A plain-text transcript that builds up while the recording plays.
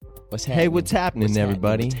Hey, what's happening,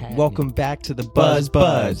 everybody? Welcome back to the Buzz.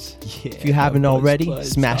 Yeah, if you haven't already,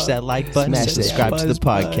 smash that like button, subscribe to the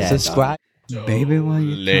podcast. Subscribe. Baby, why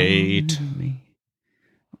you Late. calling me?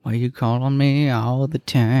 Why you calling me all the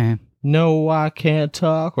time? No, I can't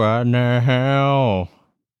talk right now.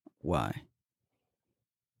 Why?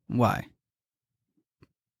 Why?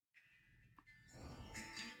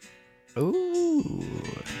 Ooh,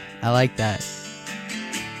 I like that.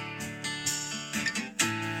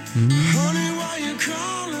 Honey, why you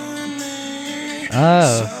calling me?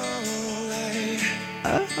 Oh,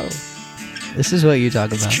 this is what you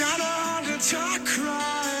talk about. Kinda hard to talk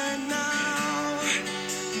right now.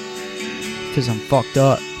 Because I'm fucked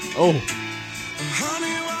up. Oh,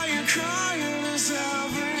 Honey, why you crying? Is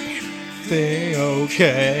everything thing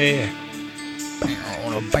okay?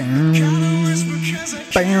 always because I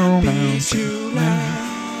can't be too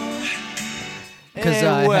loud? Because And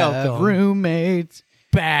I welcome have roommates.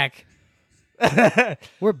 back.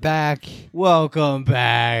 We're back. Welcome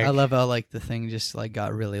back. I love how like the thing just like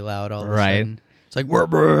got really loud all of a Right. sudden. It's like we're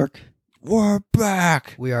back. We're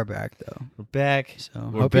back. We are back though. We're back. So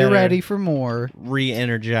We're hope you're better. ready for more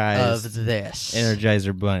Re-energized. of this.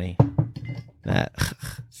 Energizer Bunny. That.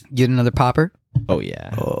 Get another popper. Oh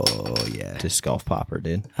yeah. Oh yeah. Disc golf popper,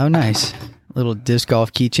 dude. Oh nice. Little disc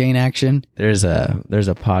golf keychain action. There's a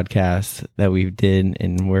podcast that we did,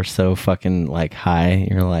 and we're so fucking like high.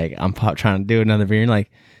 You're like, I'm trying to do another beer. You're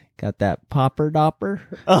like, got that popper dopper?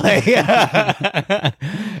 Like,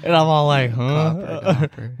 and I'm all like, huh? Popper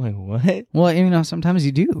dopper. Like, what? Well, you know, sometimes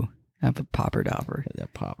you do have a popper dopper.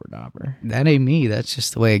 That popper dopper. That ain't me. That's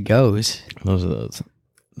just the way it goes. Those are those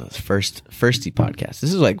firsty podcasts.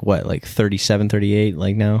 This is like what, like 37, 38,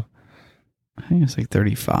 like now? I think it's like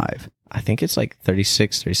 35. I think it's like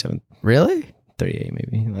 36, 37, Really? 38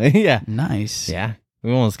 maybe. Like, yeah. Nice. Yeah.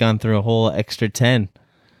 We've almost gone through a whole extra 10.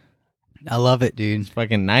 I love it, dude.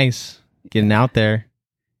 Fucking nice. Getting out there.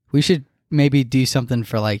 We should maybe do something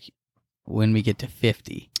for like when we get to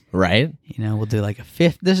 50. Right? You know, we'll do like a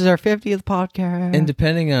fifth. This is our 50th podcast. And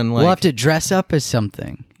depending on like, we'll have to dress up as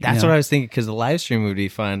something. that's what I was thinking, because the live stream would be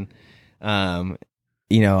fun.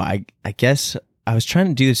 You know, I guess I was trying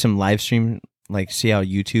to do some live stream, like see how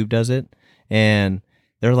YouTube does it, and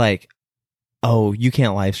they're like, "Oh, you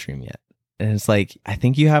can't live stream yet." And it's like, I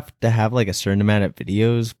think you have to have like a certain amount of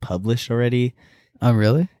videos published already. Oh,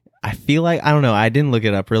 really? I feel like, I don't know, I didn't look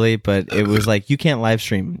it up really, but it was like, you can't live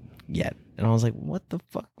stream yet. And I was like, what the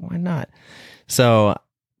fuck? Why not? So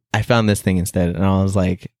I found this thing instead, and I was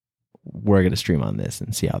like, we're going to stream on this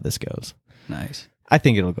and see how this goes. Nice. I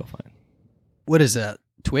think it'll go fine. What is that?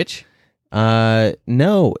 Twitch?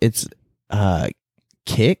 No, it's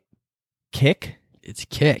Kick, It's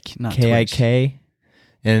Kick, not Twitch. KIK,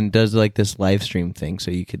 and it does like this live stream thing, so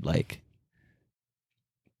you could like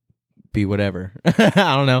be whatever.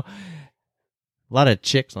 I don't know. A lot of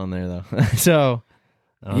chicks on there though, so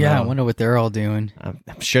I don't Yeah, know. I wonder what they're all doing.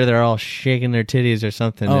 I'm sure they're all shaking their titties or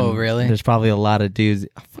something. Oh, and really? There's probably a lot of dudes.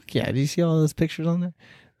 Oh, fuck yeah! Did you see all those pictures on there?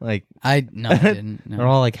 Like, I didn't. No. they're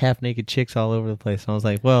all like half naked chicks all over the place. And I was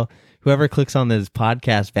like, well, whoever clicks on this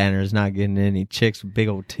podcast banner is not getting any chicks with big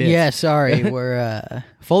old tits. Yeah, sorry. We're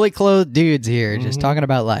fully clothed dudes here, just Mhm. talking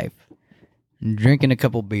about life. Drinking a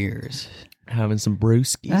couple beers. Having some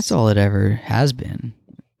brewskis. That's all it ever has been.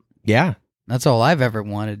 Yeah. That's all I've ever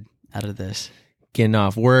wanted out of this. Getting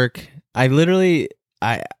off work. The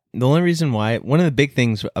only reason why, one of the big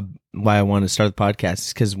things why I wanted to start the podcast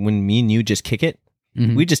is because when me and you just kick it,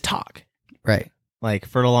 Mhm. we just talk. Right. Like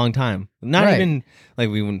for a long time. Not Right. even like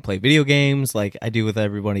we wouldn't play video games like I do with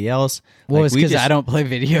everybody else. Well, Like, it's we because just- I don't play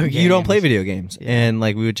video games. You don't play video games. Yeah. And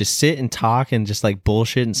like we would just sit and talk and just like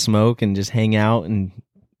bullshit and smoke and just hang out and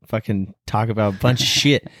fucking talk about a bunch of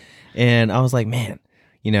shit. And I was like, man,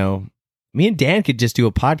 you know, me and Dan could just do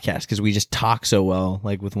a podcast because we just talk so well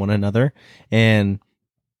like with one another. And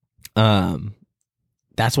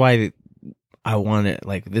that's why I wanted,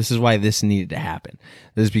 like, this is why this needed to happen.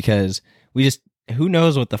 This is because we just, who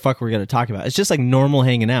knows what the fuck we're going to talk about. It's just like normal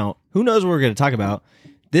hanging out. Who knows what we're going to talk about.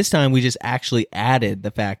 This time we just actually added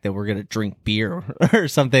the fact that we're going to drink beer or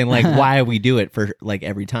something, like why we do it for like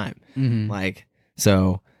every time. Mhm. Like,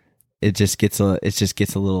 so it just gets a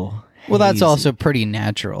little Well, that's hazy. also pretty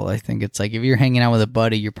natural. I think it's like if you're hanging out with a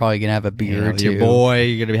buddy, you're probably going to have a beer You know, or with two. your boy,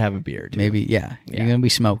 you're going to be having beer too. Maybe, yeah. Yeah. You're going to be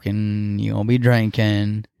smoking. You're going to be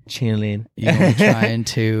drinking. Chilling. You're going to be trying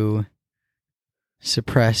to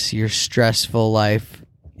suppress your stressful life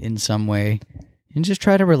in some way. And just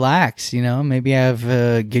try to relax, you know? Maybe have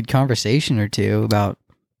a good conversation or two about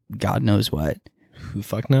God knows what. Who the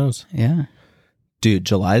fuck knows? Yeah. Dude,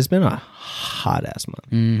 July's been a hot ass month.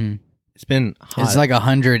 Mm-hmm. It's been hot. It's like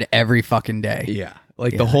 100 every fucking day. yeah,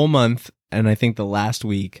 like Yeah. the whole month, and I think the last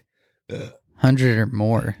week. 100 or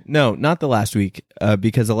more. No, not the last week,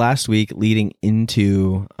 because the last week leading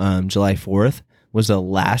into July 4th was the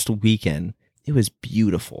last weekend. It was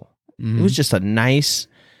beautiful. It was just a nice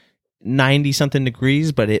 90-something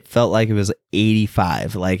degrees, but it felt like it was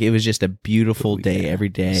 85. Like, it was just a beautiful day every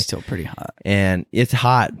day. It's still pretty hot. And it's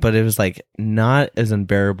hot, but it was like not as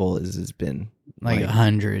unbearable as it's been. Like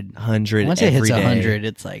 100. 100 Once it hits every day. 100,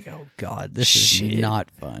 it's like, oh God, this Shit. is not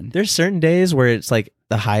fun. There's certain days where it's like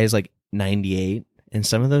the high is like 98, and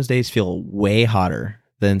some of those days feel way hotter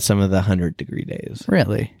than some of the 100-degree days.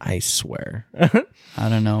 Really? I swear. I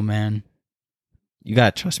don't know, man. You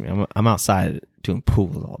gotta trust me. I'm outside doing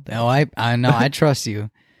pools all day. No, I know. I trust you.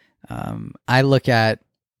 I look at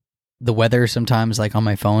the weather sometimes, like on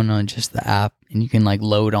my phone on just the app, and you can like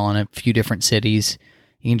load on a few different cities.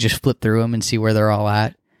 You can just flip through them and see where they're all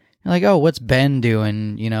at. You're like, oh, what's Bend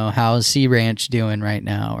doing? You know, how's Sea Ranch doing right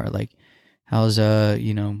now? Or like, how's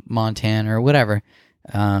Montana or whatever.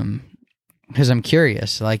 Because I'm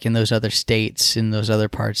curious, like in those other states, in those other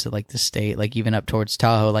parts of like the state, like even up towards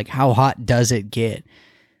Tahoe, like how hot does it get?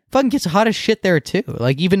 Fucking gets hot as shit there too.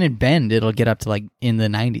 Like even in Bend, it'll get up to like in the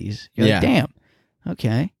 90s. You're Yeah. like, damn,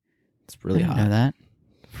 okay, It's really I didn't hot know that.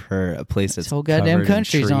 for a place that's This whole goddamn covered in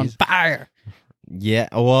country's on trees. fire. Yeah,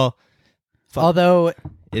 well, Although,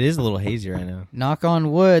 it is a little hazy right now. knock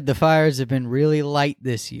on wood, the fires have been really light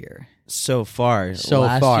this year. So far, So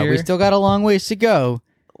last far, year, we still got a long ways to go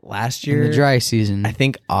last in year, the dry season. I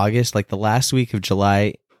think August, like the last week of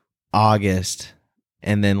July, August,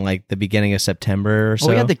 and then like the beginning of September or so.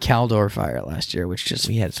 Well, we had the Caldor fire last year, which just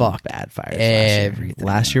we had some fucked bad fires everything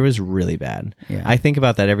last year was really bad. Yeah. I think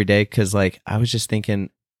about that every day because like I was just thinking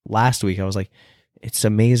last week, I was like, it's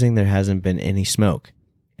amazing there hasn't been any smoke.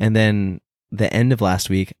 And then the end of last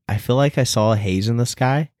week, I feel like I saw a haze in the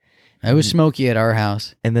sky. It was smoky at our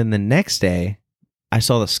house. And then the next day, I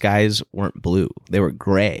saw the skies weren't blue. They were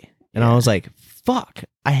gray. And I Yeah. was like, fuck.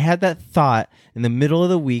 I had that thought in the middle of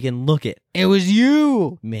the week and look it. It was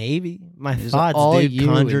you. Maybe my It was thoughts, all dude, you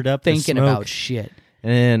conjured up the thinking smoke. about shit.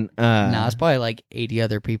 And Nah, it's probably like 80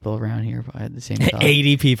 other people around here probably had the same thought.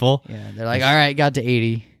 80 people. Yeah, they're like, all right, got to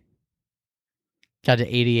 80. Got to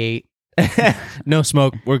 88. No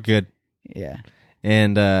smoke. We're good. Yeah,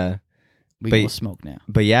 And we But- will smoke now.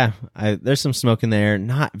 but yeah, there's some smoke in there.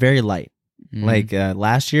 Not very light. Mhm. Like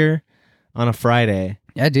last year on a Friday,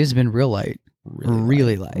 yeah, dude, it's been real light.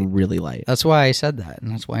 Really light. Really light. That's why I said that,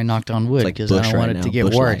 and that's why I knocked on wood, It's like because I bush don't right want it now. to get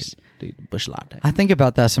Bush worse. light. Dude, bush latte. I think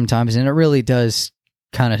about that sometimes, and it really does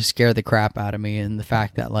kind of scare the crap out of me. And the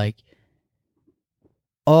fact that, like,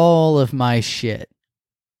 all of my shit,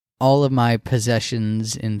 all of my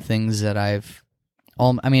possessions and things that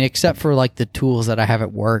except for like the tools that I have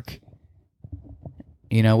at work,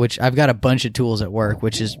 which I've got a bunch of tools at work,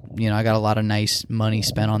 which is, I got a lot of nice money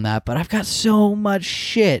spent on that, but I've got so much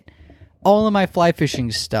shit. All of my fly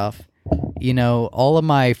fishing stuff, all of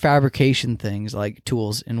my fabrication things like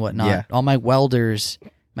tools and whatnot, Yeah. all my welders,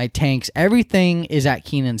 my tanks, everything is at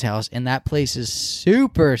Keenan's house, and that place is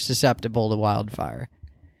super susceptible to wildfire.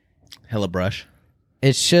 Hella brush.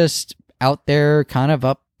 It's just out there kind of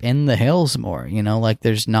up in the hills more, like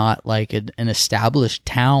there's not like an established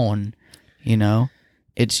town,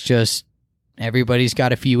 it's just everybody's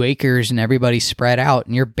got a few acres and everybody's spread out,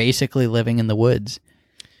 and you're basically living in the woods.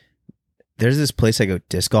 There's this place I go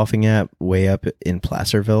disc golfing at way up in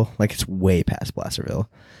Placerville. Like it's way past Placerville.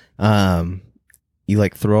 You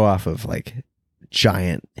like throw off of like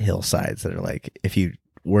giant hillsides that are like, if you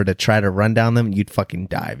were to try to run down them, you'd fucking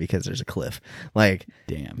die because there's a cliff. Like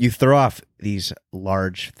Damn. you throw off these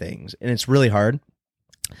large things and it's really hard.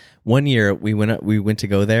 One year we went to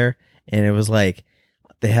go there and it was like,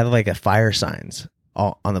 they had like a fire signs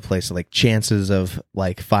all on the place. So like chances of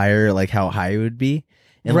like fire, like how high it would be.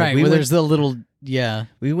 And right, like, we where went, there's the little, yeah.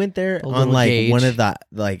 we went there a on little like gauge. one of the,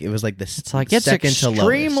 like it was like the It's like, it's second to lowest.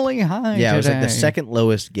 extremely high. Yeah, it was like the today. second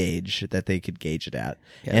lowest gauge that they could gauge it at.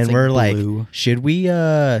 Yeah, And it's we're like, blue. should we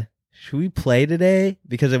play today?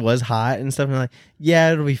 Because it was hot and stuff. And I'm like,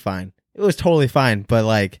 yeah, it'll be fine. It was totally fine. But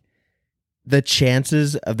like the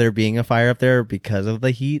chances of there being a fire up there because of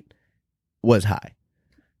the heat was high.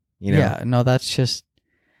 Yeah, no, that's just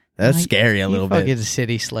That's like, scary a little bit. Fucking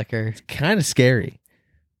city slicker. Kind of scary.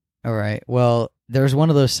 All right. Well, there's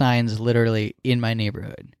one of those signs literally in my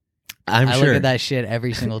neighborhood. I'm I sure. look at that shit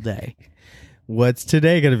every single day. What's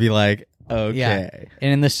today going to be like? Okay. Yeah.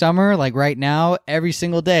 And in the summer, like right now, every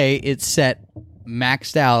single day, it's set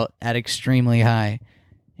maxed out at extremely high.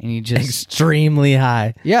 And you just, Extremely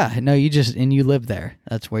high. yeah, no, you live there.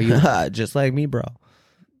 That's where you live. Just like me, bro.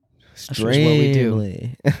 just what we do.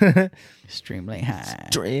 Extremely. Extremely high.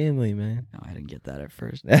 Extremely, man. No, I didn't get that at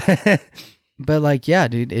first. But like, yeah,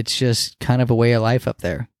 dude, it's just kind of a way of life up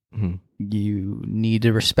there. Mhm. You need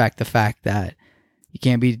to respect the fact that you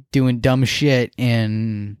can't be doing dumb shit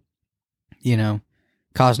and, you know,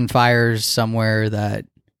 causing fires somewhere that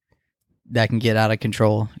can get out of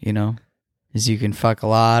control, you know, as you can fuck a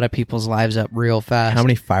lot of people's lives up real fast. How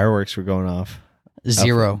many fireworks were going off?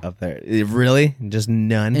 Zero. Up there. Really? Just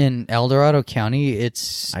none? In El Dorado County,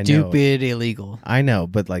 it's I know. stupid illegal. I know,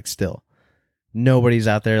 but like still. Nobody's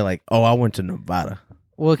out there like, oh, I went to Nevada.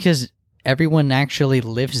 Well, because everyone actually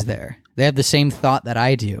lives there. They have the same thought that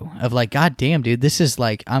I do of like, God damn, dude, this is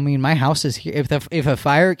like, I mean, my house is here. If a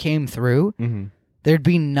fire came through, Mm-hmm. there'd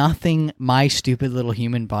be nothing my stupid little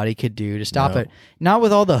human body could do to stop No. it. Not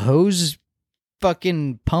with all the hose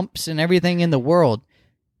fucking pumps and everything in the world.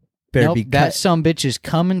 Better Nope, be that cut. some bitch is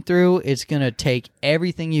coming through. It's going to take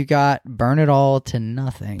everything you got, burn it all to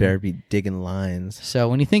nothing. Better be digging lines. So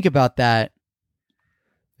when you think about that,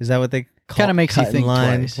 Is that what they call Kinda makes you cutting think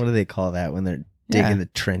lines? twice. What do they call that when they're Yeah. digging the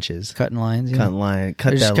trenches? cutting lines, yeah. Cutting line.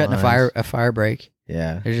 Cut They're just that cutting lines. a fire break.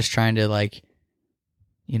 Yeah. They're just trying to like,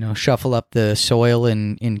 you know, shuffle up the soil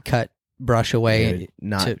and cut brush away Dude,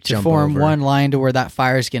 not to jump form over. one line to where that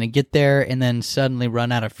fire is going to get there and then suddenly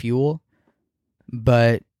run out of fuel.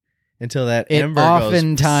 But Until that it ember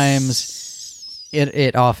oftentimes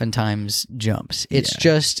it oftentimes jumps. It's Yeah.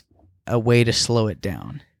 just a way to slow it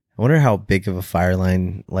down. I wonder how big of a fire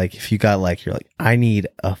line, like if you got like, you're like, I need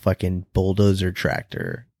a fucking bulldozer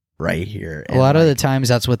tractor right here. A lot of the times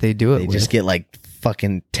that's what they do it they with. just get like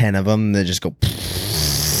fucking 10 of them. They just go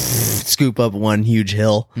scoop up one huge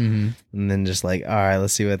hill Mhm. and then just like, all right,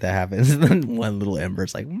 let's see what that happens. And then one little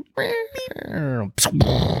ember's like,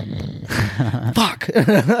 fuck.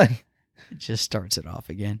 It just starts it off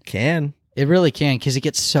again. Can. It really can because it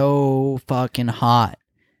gets so fucking hot.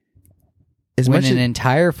 As When much an as,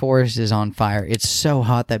 entire forest is on fire, it's so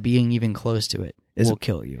hot that being even close to it will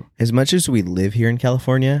kill you. as much as we live here in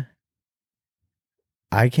California,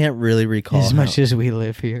 I can't really recall As much how- as we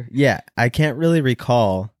live here. Yeah, I can't really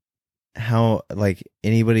recall how like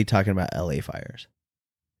anybody talking about LA fires.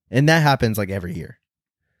 And that happens like every year.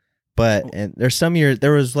 But and there's some years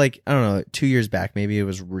there was like, I don't know, 2 years back maybe it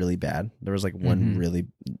was really bad. There was like one Mhm. really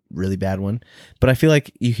really bad one. But I feel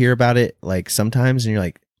like you hear about it like sometimes and you're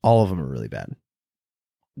like all of them are really bad.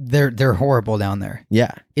 They're horrible down there. Yeah.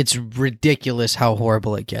 It's ridiculous how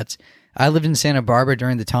horrible it gets. I lived in Santa Barbara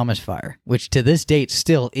during the Thomas Fire, which to this date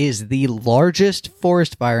still is the largest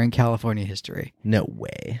forest fire in California history. No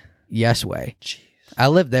way. Yes way. Jeez. I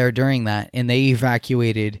lived there during that, and they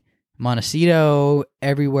evacuated Montecito,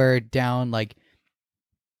 everywhere down. Like,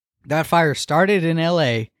 that fire started in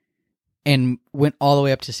LA and went all the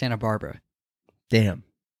way up to Santa Barbara. Damn.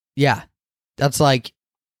 Yeah. That's like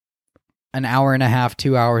an hour and a half,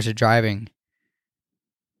 2 hours of driving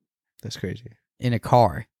That's crazy. in a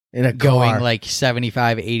car. In a Going car. like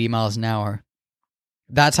 75, 80 miles an hour.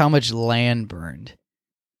 That's how much land burned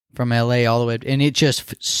from LA all the way. And it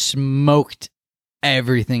just smoked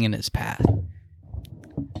everything in its path.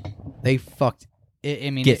 They fucked. I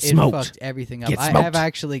mean, Get it smoked. fucked everything up. Get I smoked. have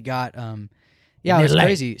actually got. Yeah, it was LA.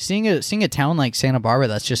 crazy seeing a town like Santa Barbara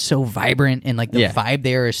that's just so vibrant and like the Yeah. vibe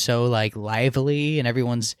there is so like lively and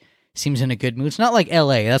everyone's seems in a good mood. It's not like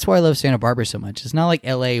LA. That's why I love Santa Barbara so much. It's not like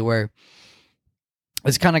LA where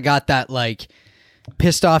it's kind of got that like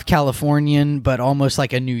pissed off Californian, but almost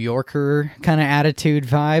like a New Yorker kind of attitude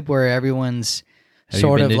vibe where everyone's Have you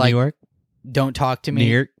sort been of to like, New York? don't talk to me.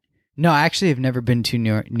 New York? No, I actually have never been to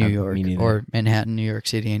New me York neither. or Manhattan, New York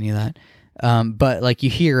City, any of that. But like you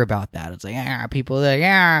hear about that. It's like, people are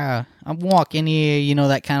like, I'm walking here, you know,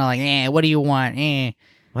 that kind of like, what do you want?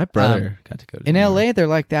 My brother got to go to In New York. LA, they're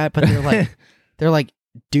like that, but they're like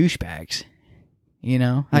douchebags, you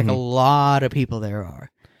know, like a lot of people there are.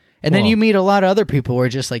 And then Well- you meet a lot of other people who are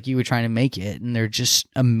just like you were trying to make it, and they're just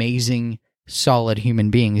amazing, solid human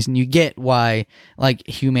beings. And you get why like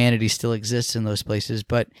humanity still exists in those places,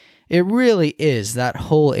 but it really is that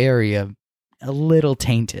whole area a little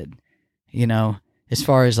tainted, you know, as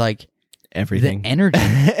far as like Everything. the energy,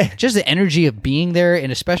 just the energy of being there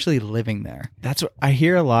and especially living there. That's what I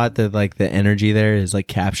hear a lot, that like the energy there is like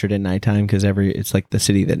captured at nighttime because it's like the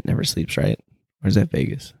city that never sleeps, right? Or is that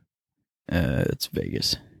Vegas? It's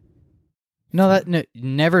Vegas. No, that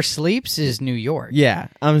never sleeps is New York. Yeah,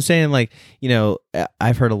 I'm saying like, you know,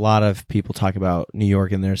 I've heard a lot of people talk about New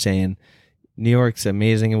York and they're saying New York's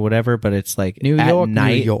amazing and whatever, but it's like New at York, New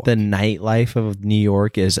night, York. the nightlife of New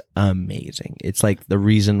York is amazing. It's like the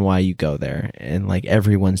reason why you go there, and like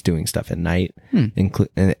everyone's doing stuff at night,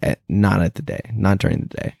 not at the day, not during the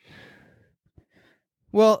day.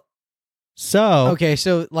 Well, So okay,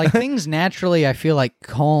 so like things naturally, I feel like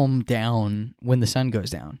calm down when the sun goes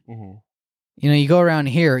down. You know, you go around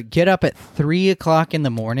here, get up at 3:00 in the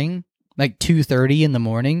morning, like 2:30 in the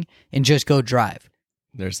morning, and just go drive.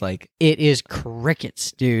 there's like It is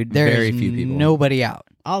crickets, dude. There Very is few people. nobody out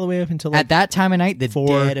all the way up until like at that time of night. The four-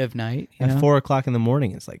 dead of night. You know? at 4:00 in the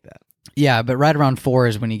morning. It's like that. Yeah, but right around 4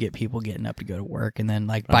 is when you get people getting up to go to work, and then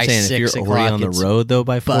like by I'm saying 6 if you're o'clock, already on the it's- road though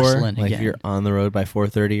by 4, bustling like if again. you're on the road by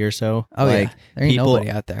 4:30 or so, Oh like yeah, there ain't people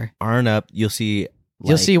nobody out there. aren't up. You'll see.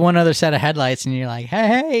 You'll like, see one other set of headlights, and you're like,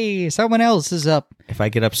 "Hey, someone else is up." if I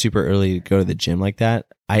get up super early to go to the gym like that,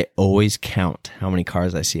 I always count how many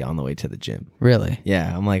cars I see on the way to the gym. Really?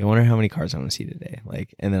 Yeah, I'm like, I wonder how many cars I'm gonna see today.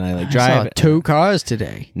 Like, and then I like I drive. saw 2 cars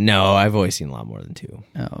today. No, I've always seen a lot more than 2.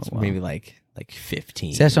 Oh, So well. maybe like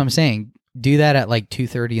 15. See, that's what I'm saying. Do that at like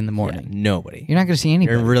 2:30 in the Yeah, morning. nobody. You're not going to see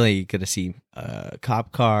anybody. You're really gonna see a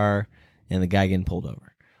cop car and the guy getting pulled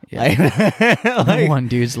over. Yeah. Like, One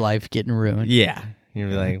dude's life getting ruined. yeah. You'll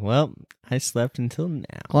be like, well, I slept until now.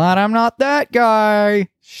 Glad I'm not that guy.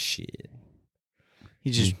 Shit.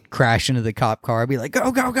 He just crash into the cop car. Be like, go,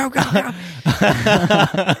 go, go, go, go.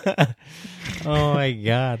 Oh my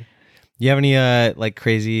god. You have any like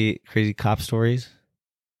crazy cop stories?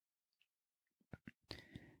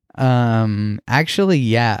 Actually,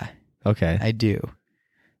 yeah, Okay. I do.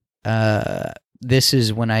 This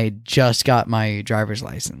is when I just got my driver's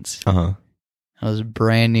license. Uh-huh. I was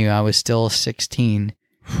brand new. I was still 16.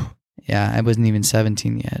 Yeah, I wasn't even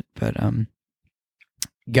 17 yet, but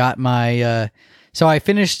got my so I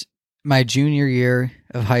finished my junior year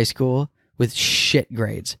of high school with shit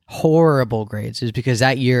grades. Horrible grades. It was because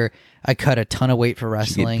that year I cut a ton of weight for Did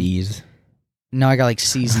you get wrestling. B's? No, I got like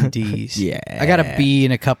C's and D's. Yeah. I got a B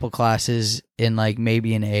in a couple classes and like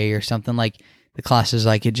maybe an A or something, like the classes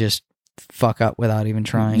I could just fuck up without even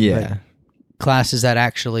trying. Yeah. But classes that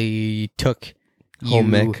actually took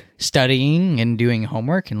Home you ec. studying and doing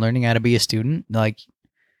homework and learning how to be a student. Like,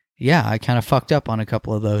 yeah, I kind of fucked up on a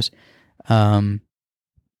couple of those. I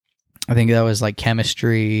think that was like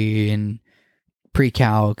chemistry and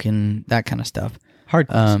pre-calc and that kind of stuff. Hard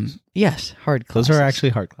classes. Yes, hard classes. Those are actually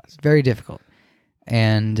hard classes. very difficult.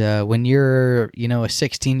 And when you're, a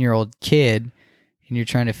 16-year-old kid and you're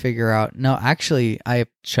trying to figure out, no, actually, Trying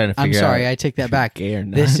to I'm figure sorry, out I take that if you're back. gay or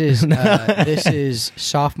not. This is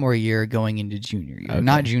sophomore year going into junior year, Okay.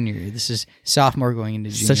 not junior year. This is sophomore going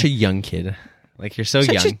into junior. such a young kid. Like you're so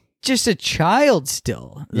Such young. just a child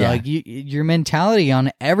still. Yeah. Like your mentality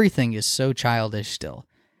on everything is so childish still.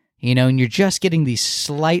 And you're just getting these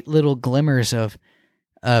slight little glimmers of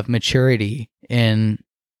maturity and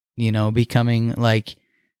becoming like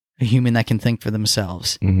a human that can think for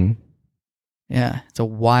themselves. Mm-hmm. Yeah, it's a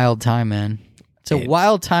wild time, man. It's a It's-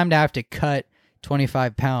 wild time to have to cut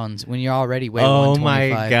 25 pounds when you already weigh Oh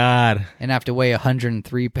 125 my god. and have to weigh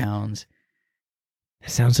 103 pounds. It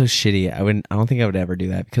sounds so shitty. I don't think I would ever do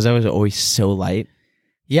that because I was always so light.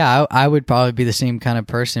 Yeah, I would probably be the same kind of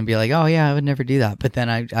person and be like, oh yeah, I would never do that. But then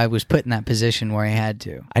I was put in that position where I had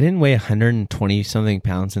to. I didn't weigh 120 something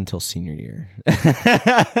pounds until senior year.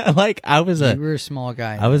 Like I was You were a small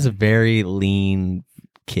guy. I was a very lean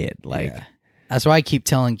kid. Like Yeah. That's why I keep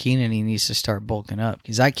telling Keenan he needs to start bulking up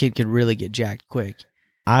because that kid could really get jacked quick.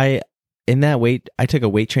 I took a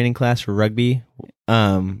weight training class for rugby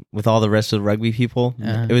with all the rest of the rugby people.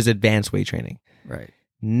 Uh-huh. It was advanced weight training. Right.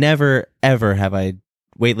 Never ever have I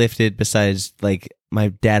weightlifted besides like my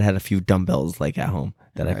dad had a few dumbbells like at home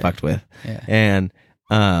that I Right. fucked with. Yeah. And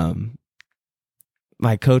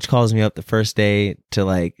my coach calls me up the first day to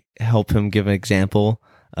like help him give an example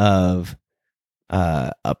of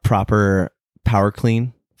a proper power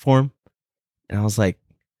clean form. And I was like,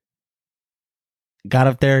 got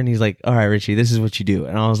up there and he's like, all right, Richie, this is what you do.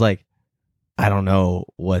 And I was like, I don't know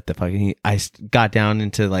what the fuck. I got down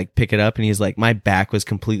into like pick it up and he's like, my back was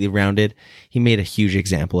completely rounded. He made a huge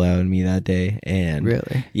example out of me that day. And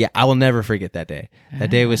Really? yeah, I will never forget that day.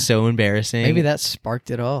 That day was so embarrassing. Maybe that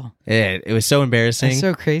sparked it all. It was so embarrassing. That's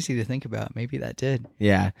so crazy to think about. Maybe that did.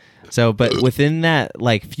 Yeah. So, but within that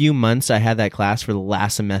like few months I had that class for the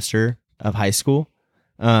last semester of high school,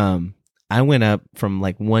 I went up from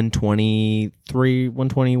like 123,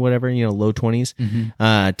 120, whatever, low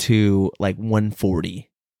 20s, to like 140.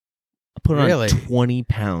 I put on Really? 20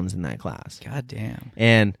 pounds in that class. God damn.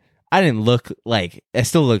 And I didn't look like, I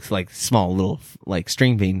still looked like small little like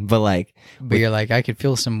string bean, but like, But you're like, I could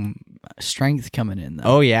feel some strength coming in though.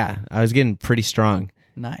 oh yeah, I was getting pretty strong.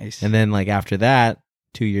 Nice. And then like after that,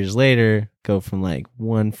 2 years later, go from like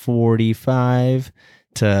 145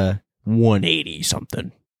 to 180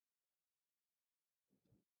 something.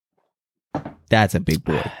 That's a big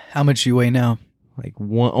boy. How much you weigh now? like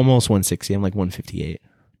almost 160. I'm like 158.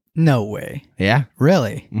 No way. Yeah.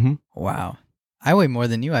 Really? Mm-hmm. Wow. I weigh more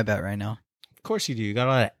than you, I bet, right now. Of course you do. You got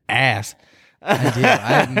a lot of ass. I do. I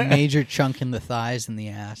have a major chunk in the thighs and the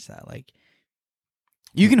ass that, like,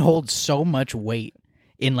 you can hold so much weight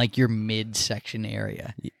in, like, your midsection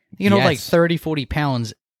area. You can hold, like, 30, 40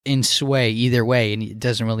 pounds in sway either way, and it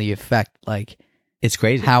doesn't really affect, like, It's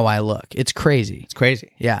crazy. how I look. It's crazy. It's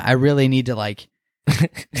crazy. Yeah, I really need to, like,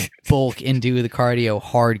 bulk and do the cardio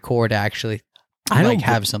hardcore to actually, I like, don't-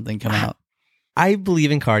 have something come out. I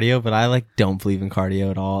believe in cardio, but I like don't believe in cardio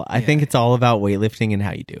at all. I think it's all about weightlifting and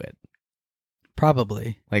how you do it.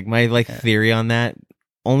 Probably. Like my theory on that,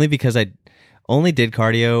 only because I only did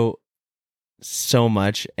cardio so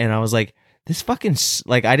much, and I was like, this fucking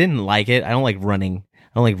like I didn't like it. I don't like running. I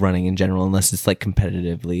don't like running in general unless it's like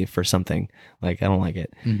competitively for something. Like I don't like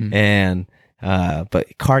it. Mhm. And but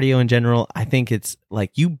cardio in general, I think it's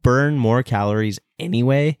like you burn more calories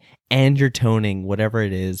anyway, and you're toning whatever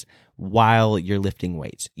it is while you're lifting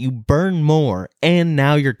weights. You burn more, and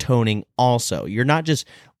now you're toning also. You're not just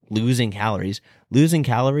losing calories. Losing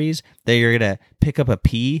calories that you're gonna pick up a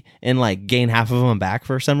pee and like gain half of them back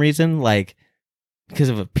for some reason, like because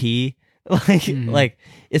of a pee. Like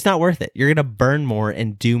it's not worth it. You're gonna burn more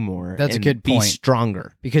and do more. That's a and good be point.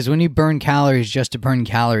 stronger. Because when you burn calories just to burn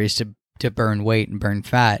calories to burn weight and burn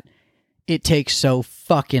fat, it takes so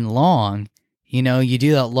fucking long. You know, you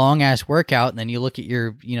do that long ass workout and then you look at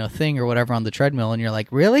your, thing or whatever on the treadmill and you're like,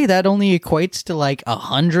 really? That only equates to like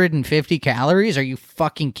 150 calories? Are you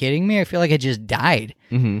fucking kidding me? I feel like I just died.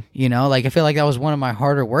 Mm-hmm. Like I feel like that was one of my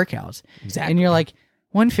harder workouts. Exactly. And you're like,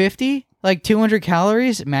 150? Like 200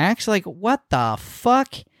 calories max? Like what the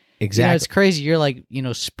fuck? Exactly. It's crazy. You're like,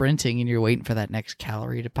 sprinting and you're waiting for that next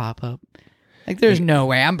calorie to pop up. Like there's no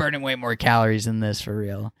way. I'm burning way more calories than this for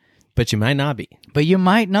real. But you might not be. But you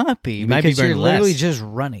might not be. You might be because you're burning literally less. just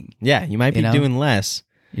running. Yeah, you might be doing less.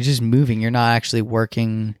 You're just moving. You're not actually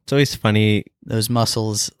working It's always funny. those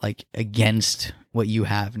muscles like against what you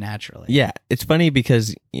have naturally. Yeah, it's funny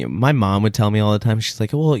because my mom would tell me all the time. She's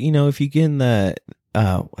like, well, if you get in the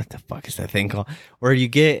what the fuck is that thing called? Where you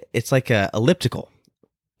get, it's like a elliptical.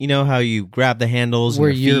 You know how you grab the handles Where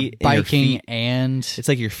and your you're feet, and your biking feet- and it's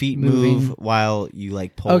like your feet moving. move while you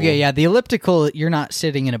like pull. Okay, yeah, the elliptical, you're not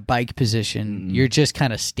sitting in a bike position. You're just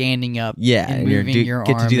kind of standing up Yeah, and and moving your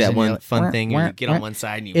get to do arms that and one you're like, fun thing. "Wah, You get wah, on wah." one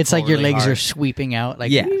side and you It's pull like your really legs hard. are sweeping out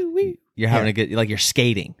like Yeah. woo, woo. You're having a good, like you're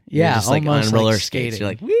skating. Yeah, you're just like almost on like roller skates. skating. You're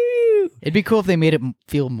like, woo! It'd be cool if they made it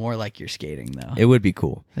feel more like you're skating though. It would be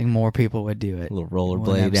cool. I think more people would do it. A little We wouldn't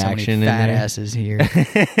rollerblade have so many action in fat there. asses here.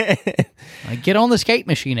 Like, get on the skate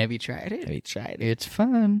machine. Have you tried it? Have you tried it? It's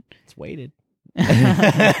fun. It's weighted.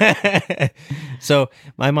 So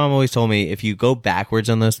my mom always told me if you go backwards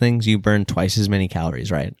on those things, you burn twice as many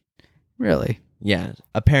calories, right? Really? Yeah,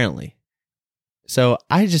 apparently. So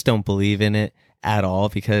I just don't believe in it at all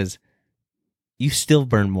because you still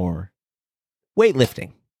burn more.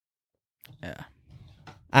 Weightlifting. Yeah.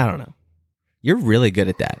 I don't know. You're really good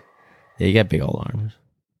at that. Yeah, you got big old arms.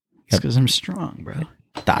 It's because I'm strong, bro.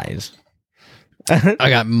 Thighs. I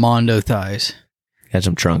got Mondo thighs. Got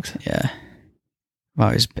some trunks. Yeah. I've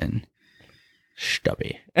always been.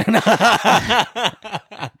 Stubby.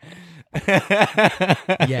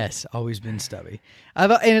 Yes, always been stubby.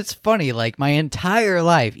 And it's funny, like my entire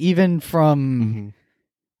life, even from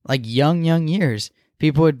like young years,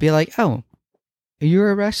 people would be like, "Oh,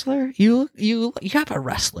 you're a wrestler? You have a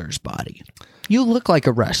wrestler's body. You look like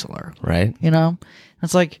a wrestler." Right?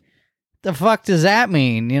 It's like, the fuck does that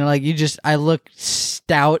mean? Like I look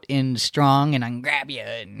stout and strong and I can grab you.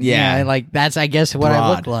 And, Yeah. like that's, I guess, what I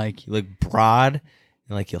look Broad. like. You look broad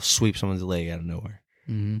and like you'll sweep someone's leg out of nowhere.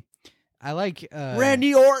 Mm-hmm. I like,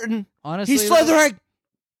 Randy Orton. honestly, He's slithering.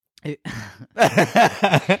 if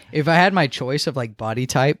I had my choice of like body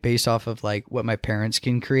type based off of like what my parents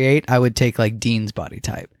can create, I would take like Dean's body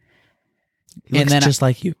type. He looks then just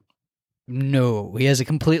like you. No, he has a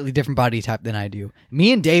completely different body type than I do.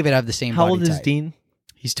 Me and David have the same How body old is type. Dean?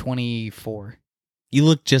 He's 24. You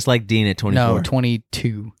look just like Dean at 24. No,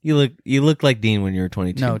 22. You look like Dean when you were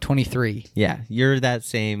 22. No, 23. Yeah, you're that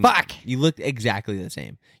same. Fuck. You look exactly the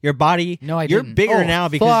same. Your body. No, I You're didn't. bigger Oh, now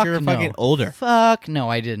because fuck you're fucking no. older. Fuck no,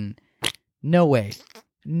 I didn't. No way.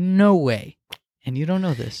 No way. And you don't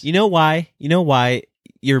know this. You know why? You know why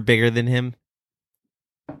you're bigger than him?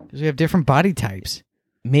 Because we have different body types.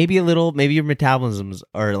 Maybe a little. Maybe your metabolisms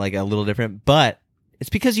are like a little different, but it's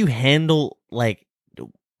because you handle like.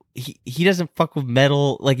 He doesn't fuck with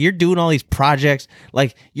metal. Like you're doing all these projects.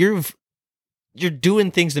 Like you're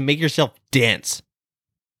doing things to make yourself dance.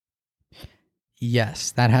 Yes,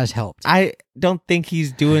 that has helped. I don't think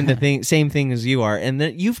he's doing the same thing as you are, and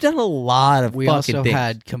you've done a lot of We fucking also things.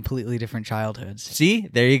 had completely different childhoods. See,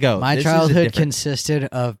 there you go. My This is a childhood different- consisted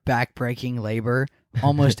of back-breaking labor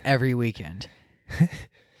almost every weekend.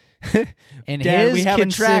 And Dad, his we have a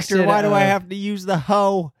tractor. consisted Why do I of- have to use the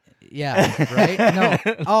hoe? Yeah, right?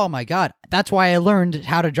 No. Oh my God. That's why I learned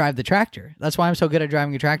how to drive the tractor. That's why I'm so good at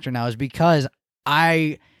driving a tractor now, is because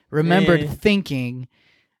I remembered Man. thinking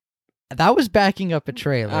that was backing up a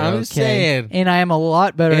trailer. I'm okay? saying. And I am a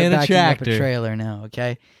lot better And a at backing up tractor. a trailer now,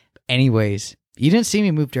 okay? Anyways, you didn't see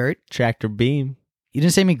me move dirt. Tractor beam. You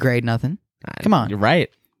didn't see me grade nothing. Come on. You're right.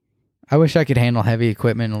 I wish I could handle heavy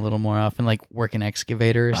equipment a little more often, like work an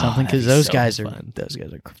excavator or something, because that'd be those so guys fun.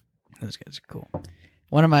 are cool.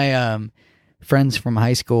 One of my friends from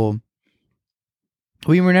high school,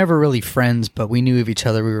 we were never really friends, but we knew of each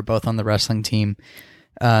other. We were both on the wrestling team.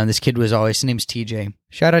 This kid was always, his name's TJ.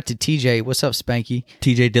 Shout out to TJ. What's up, Spanky?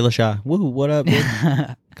 TJ Dillashaw. Woo, what up, dude?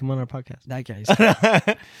 That Come on our podcast. guy's,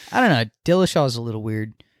 I don't know. Dillashaw's a little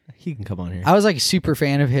weird. He can come on here. I was like a super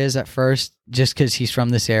fan of his at first, just because he's from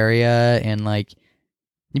this area, and like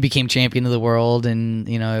he became champion of the world, and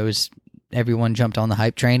you know, it was everyone jumped on the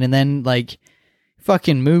hype train, and then like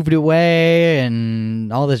fucking moved away,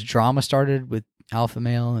 and all this drama started with Alpha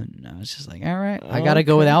Male, and I was just like, all right, I gotta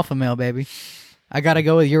go with Okay. Alpha Male, baby. I gotta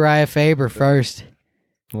go with Uriah Faber first,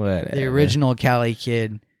 What? the original Cali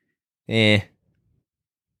kid.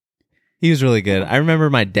 He was really good. I remember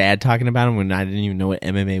my dad talking about him when I didn't even know what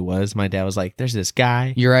MMA was. My dad was like, "There's this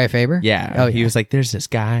guy." Uriah Faber? Yeah. Oh, He yeah. was like, "There's this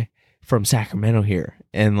guy from Sacramento here,"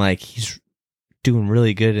 and like he's doing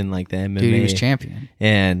really good in like the MMA. Dude, he was champion.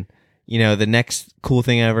 And you know, the next cool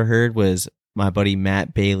thing I ever heard was my buddy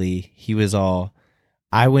Matt Bailey. He was all,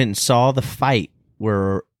 I went and saw the fight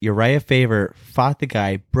where Uriah Faber fought the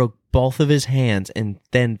guy, broke both of his hands, and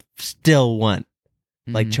then still won,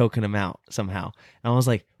 like Mhm. choking him out somehow. And I was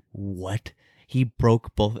like, what? He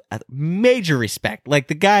broke both. Major respect. Like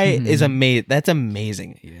the guy Mhm. is amazing. That's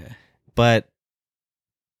amazing. Yeah. But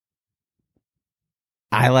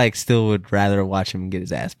I like still would rather watch him get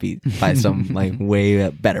his ass beat by some like way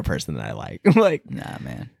better person than I like. Like, Nah,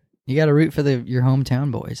 man. You gotta root for your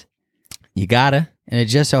hometown boys. you gotta. And it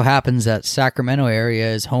just so happens that Sacramento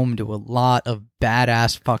area is home to a lot of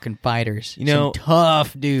badass fucking fighters. You know- some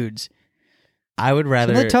tough dudes. I would Some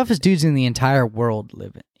rather. of the toughest dudes in the entire world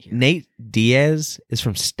live in here. Nate Diaz is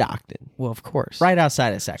from Stockton, Well, of course. right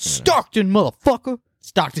outside of Sacramento. Stockton, motherfucker.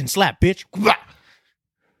 Stockton slap, bitch.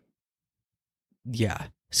 Yeah.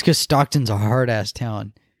 It's because Stockton's a hard ass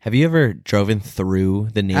town. Have you ever driven through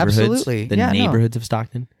the neighborhoods? Absolutely. The Yeah, no. neighborhoods of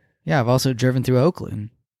Stockton? Yeah, I've also driven through Oakland.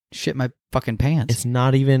 Shit my fucking pants. It's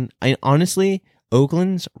not even. Honestly,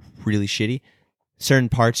 Oakland's really shitty. Certain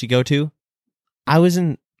parts you go to. I was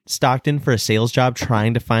in Stockton for a sales job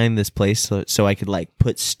trying to find this place so I could like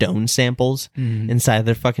put stone samples Mhm. inside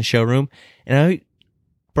their fucking showroom. And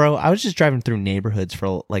I was just driving through neighborhoods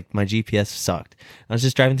for like my GPS sucked. I was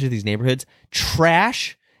just driving through these neighborhoods,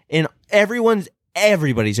 trash in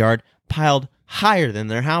everybody's yard piled higher than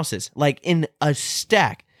their houses, like in a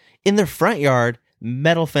stack. In their front yard,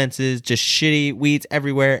 metal fences, just shitty weeds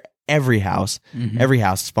everywhere. Every house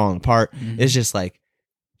is falling apart. Mhm. It's just like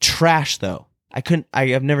trash though. I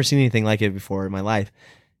have never seen anything like it before in my life.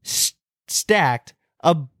 Stacked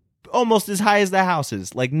almost as high as the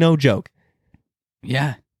houses. Like no joke.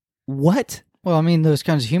 Yeah. What? Well, I mean, those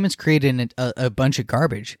kinds of humans created a bunch of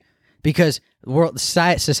garbage because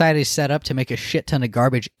society is set up to make a shit ton of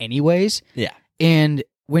garbage anyways. Yeah. And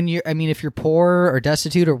if you're poor or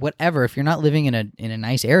destitute or whatever, if you're not living in a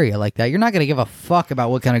nice area like that, you're not going to give a fuck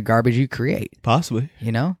about what kind of garbage you create. Possibly.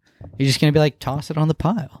 You know, you're just going to be like, toss it on the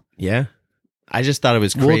pile. Yeah. I just thought it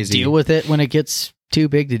was crazy. We'll deal with it when it gets too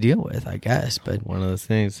big to deal with, I guess. But One of those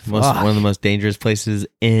things. Fuck. One of the most dangerous places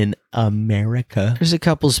in America. there's a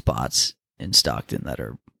couple spots in Stockton that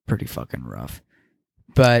are pretty fucking rough.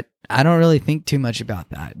 But I don't really think too much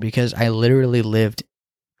about that because I literally lived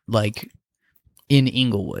like in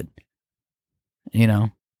Inglewood. You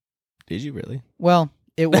know? Did you really? Well,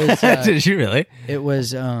 it was Did you really? it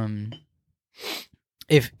was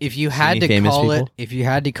if you had any to famous call people? it if you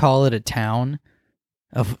had to call it a town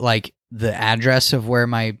of like the address of where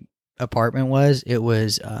my apartment was, it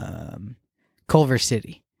was Culver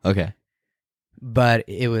City. Okay. But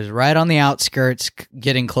it was right on the outskirts,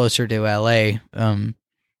 getting closer to LA,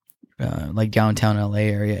 like downtown LA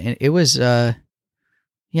area. And it was,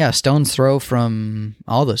 stone's throw from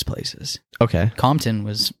all those places. Okay. Compton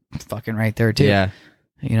was fucking right there too. Yeah.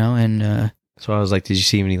 You know, and So I was like, did you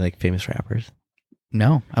see any like famous rappers?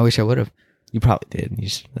 no, I wish I would have. You probably did. You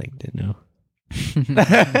just like didn't know.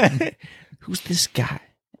 Who's this guy?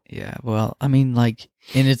 Yeah, well, I mean, like,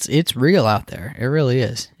 and it's real out there. It really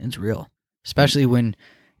is. It's real, especially when,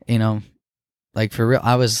 like for real.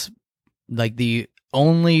 I was like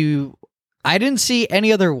I didn't see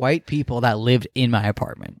any other white people that lived in my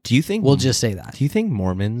apartment. Do you think We'll just say that. Do you think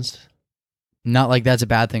Mormons? Not like that's a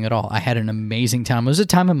bad thing at all. I had an amazing time. It was a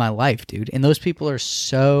time in my life, dude. And those people are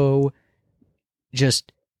so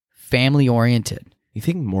just family oriented. You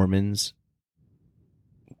think Mormons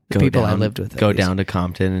The people I lived with, at go least. down to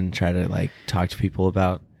Compton and try to like talk to people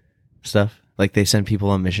about stuff? Like they send people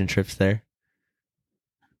on mission trips there,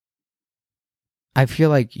 I feel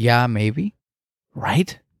like, yeah, maybe.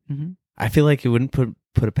 right? Mm-hmm. I feel like it wouldn't put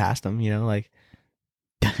it past them, like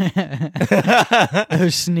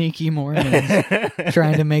Those sneaky Mormons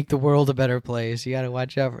trying to make the world a better place. You got to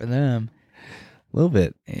watch out for them. a little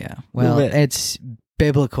bit. Yeah. Well, bit. it's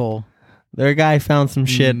biblical Their guy found some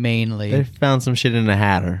shit. mainly. They found some shit in a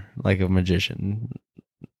hat, or like a magician.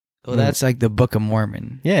 Well, that's like the Book of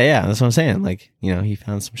Mormon. Yeah, that's what I'm saying. Like, he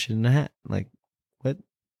found some shit in a hat. Like, what?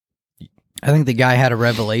 I think the guy had a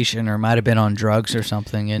revelation or might have been on drugs or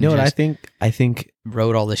something and You know what I just think? I think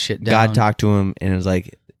wrote all this shit down. God talked to him and it was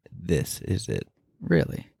like, "This is it."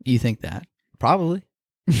 Really? You think that? Probably.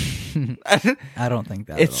 I don't think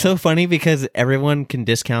that It's at so funny because everyone can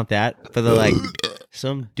discount that, but they're like,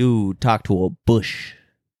 some dude talked to a bush.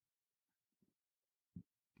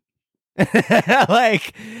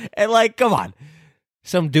 like, come on.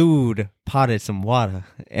 Some dude potted some water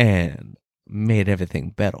and made everything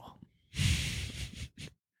better.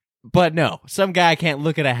 But no, some guy can't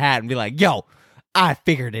look at a hat and be like, "Yo, I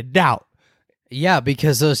figured it out." Yeah,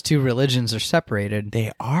 because those two religions are separated.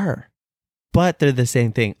 They are, but they're the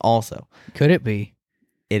same thing also. Could it be?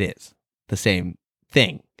 It is the same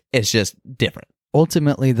thing. It's just different.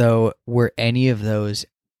 Ultimately, though, were any of those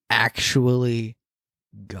actually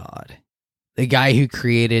God? The guy who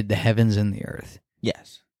created the heavens and the earth?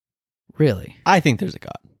 Yes. Really? I think there's a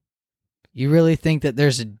God. You really think that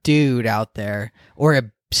there's a dude out there or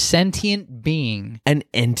a sentient being? An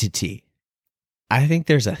entity. I think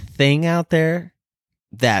there's a thing out there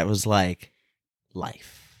that was like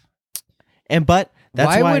life. But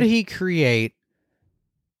that's why would he create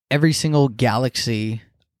every single galaxy,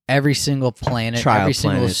 every single planet, every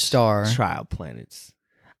single star? Trial planets.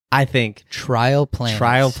 I think Trial planets.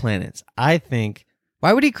 trial planets. I think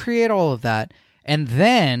Why would he create all of that and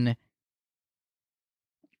then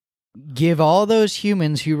give all those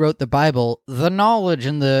humans who wrote the Bible the knowledge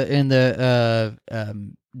and the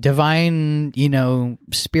divine,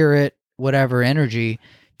 spirit, whatever energy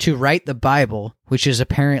to write the Bible, which is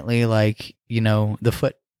apparently like, the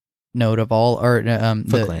footnote of all, or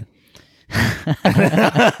Foot Clan.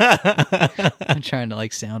 I'm trying to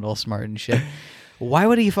like sound all smart and shit. Why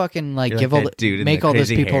would he fucking like You're give like all that dude in make the all those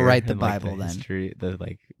crazy people hair write the and, like, Bible then? history, the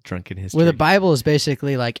like drunken history. Where the Bible is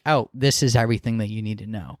basically like, oh, this is everything that you need to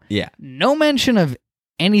know. Yeah. No mention of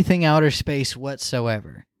anything outer space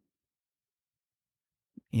whatsoever.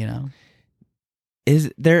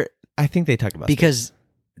 Is there? I think they talk about Because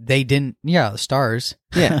they didn't, stars.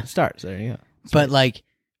 space. Yeah, stars. There you go. But like,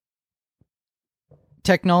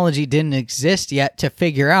 technology didn't exist yet to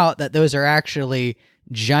figure out that those are actually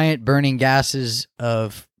giant burning gases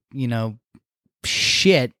of,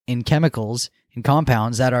 shit and chemicals and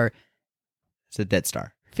compounds that are It's a dead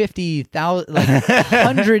star. 50,000, like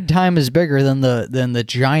 100 times bigger than the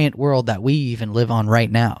giant world that we even live on right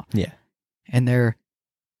now. Yeah, And they're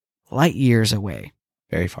light years away,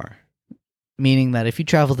 very far. meaning that if you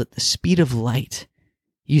traveled at the speed of light,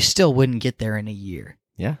 you still wouldn't get there in a year.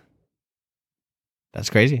 Yeah, that's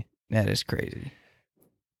crazy. That is crazy.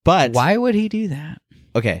 But Why would he do that?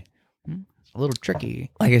 Okay, A little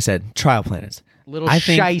tricky. like I said, trial planets. A little I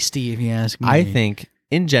think- shisty, if you ask me. I think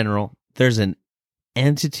in general, there's an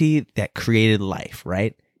entity that created life,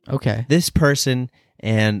 right? Okay. This person,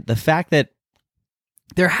 and the fact that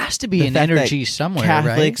There has to be The an fact that energy somewhere,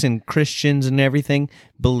 Catholics right? and Christians and everything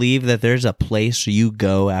believe that there's a place you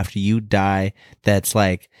go after you die that's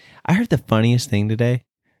like, I heard the funniest thing today.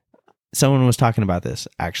 Someone was talking about this,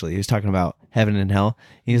 actually. He was talking about heaven and hell.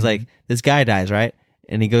 He's like, this guy dies, right?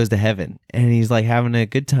 And he goes to heaven. And he's like having a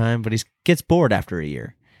good time, but he gets bored after a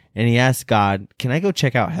year. And he asks God, can I go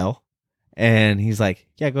check out hell? And he's like,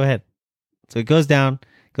 yeah, go ahead. So he goes down,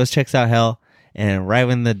 checks out hell. And right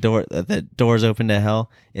when the doors open to hell,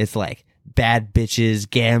 it's like bad bitches,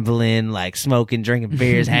 gambling, like smoking, drinking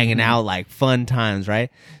beers, hanging out, like fun times, right?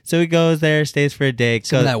 So he goes there, stays for a day.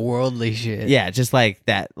 Some of that worldly shit. Yeah, just like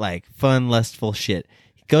that, like fun, lustful shit.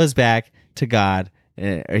 He goes back to God,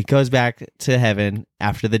 or he goes back to heaven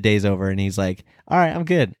after the day's over, and he's like, all right, I'm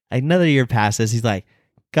good. Another year passes. He's like,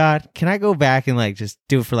 God, can I go back and like just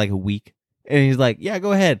do it for like a week? And he's like, yeah,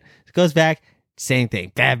 go ahead. Goes back, same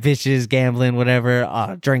thing. Bad bitches, gambling,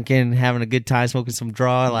 whatever, drinking, having a good time, smoking some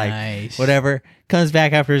draw, like Nice. whatever. Comes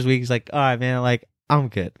back after his week. He's like, all right, man, like I'm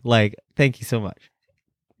good. Like, thank you so much.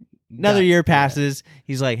 Another year passes.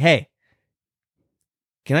 He's like, hey,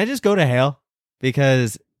 can I just go to hell?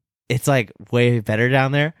 Because it's like way better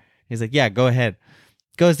down there. He's like, yeah, go ahead.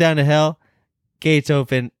 Goes down to hell. Gates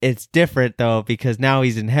open. It's different though, because now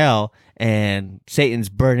he's in hell and Satan's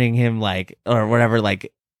burning him like, or whatever,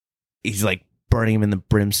 like he's like burning him in the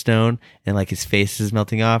brimstone and like his face is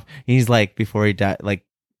melting off. And he's like, before he died, like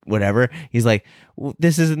whatever, he's like, well,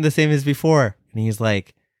 this isn't the same as before. And he's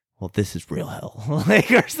like, well, this is real hell.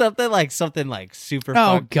 Like, or something like super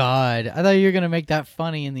Oh fucked. God, I thought you were gonna make that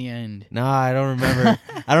funny in the end. No, I don't remember.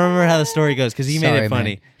 I don't remember how the story goes because he made Sorry, it funny.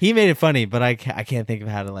 man. He made it funny, but I can't think of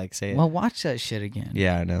how to like say it. Well, watch that shit again.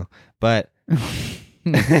 Yeah, I know. But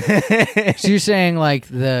So you're saying like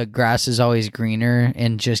the grass is always greener,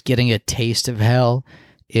 and just getting a taste of hell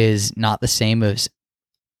is not the same as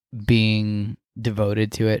being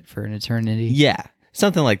devoted to it for an eternity? yeah,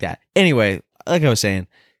 something like that. Anyway, like I was saying,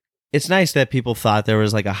 it's nice that people thought there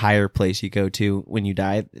was like a higher place you go to when you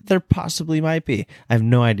die. There possibly might be. I have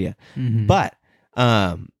no idea. Mhm. But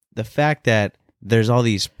the fact that there's all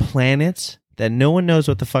these planets that no one knows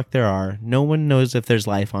what the fuck there are, no one knows if there's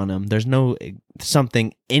life on them. There's no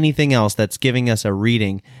anything else that's giving us a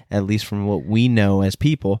reading, at least from what we know as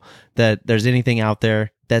people, that there's anything out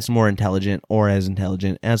there that's more intelligent or as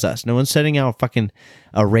intelligent as us. No one's sending out fucking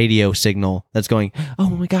a radio signal that's going, oh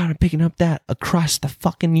my God, I'm picking up that across the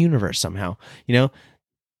fucking universe somehow. You know,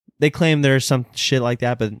 they claim there's some shit like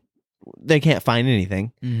that, but they can't find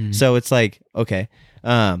anything. Mhm. So it's like, okay.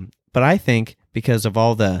 But I think because of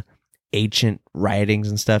all the ancient writings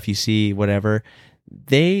and stuff you see, whatever,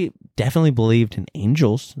 they definitely believed in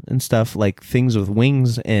angels and stuff, like things with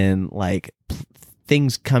wings and like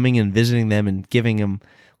things coming and visiting them and giving them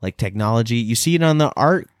like technology. You see it on the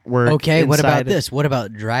artwork. Okay, what about inside this? What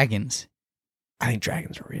about dragons? I think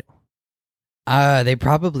dragons are real. They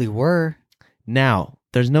probably were. Now,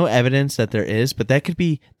 there's no evidence that there is, but that could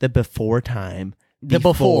be the before time.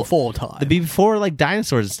 Full time. The before like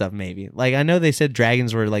dinosaurs and stuff, maybe. Like I know they said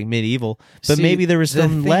dragons were like medieval, but maybe there was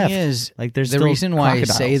some left. Is, like there's the still reason why I say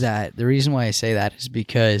crocodiles. that. The reason why I say that is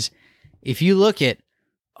because if you look at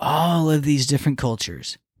all of these different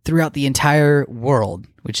cultures throughout the entire world,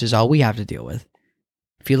 which is all we have to deal with,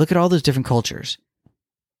 if you look at all those different cultures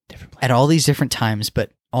at all these different times,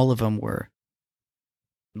 but all of them were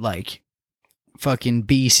like fucking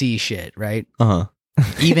BC shit, right? Uh-huh.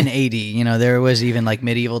 Even AD, you know, there was even like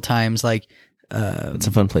medieval times, like It's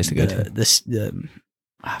a fun place to go to.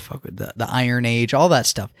 the Iron Age, all that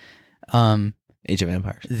stuff. Age of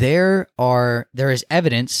Empires. There is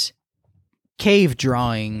evidence, cave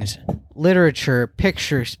drawings, literature,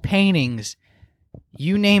 pictures, paintings,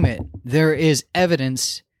 you name it. There is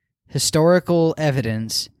evidence, historical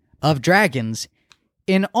evidence of dragons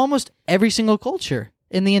in almost every single culture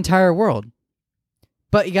in the entire world.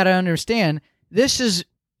 But you got to understand, this is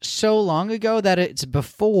so long ago that it's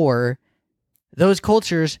before those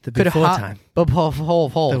cultures The could before have time. Before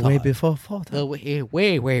The way time. before fall time. The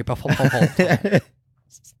way before time.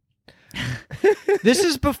 This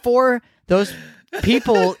is before those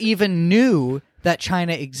people even knew that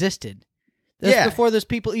China existed. This is before those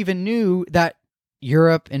people even knew that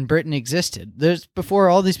Europe and Britain existed. There's before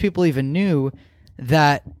all these people even knew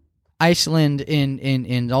that Iceland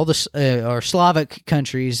in all the or Slavic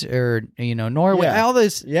countries, or Norway, Yeah. all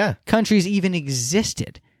those Yeah. countries even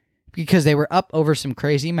existed, because they were up over some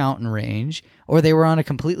crazy mountain range, or they were on a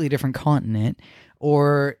completely different continent,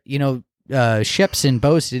 or ships and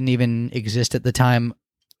boats didn't even exist at the time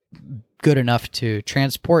good enough to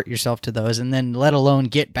transport yourself to those, and then let alone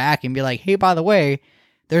get back and be like, hey, by the way,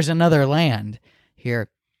 there's another land here.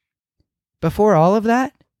 Before all of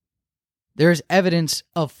that, there's evidence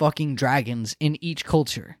of fucking dragons in each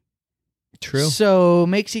culture. True. So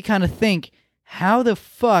makes you kind of think, how the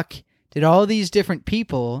fuck did all these different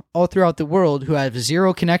people all throughout the world who have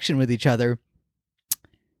zero connection with each other,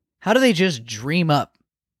 how do they just dream up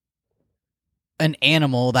an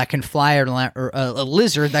animal that can fly around, or a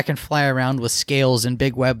lizard that can fly around with scales and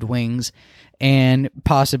big webbed wings, and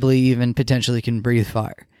possibly even potentially can breathe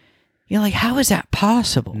fire? You're like, how is that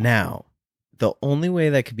possible? Now, the only way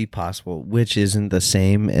that could be possible, which isn't the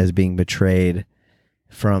same as being betrayed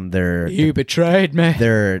from their betrayed me.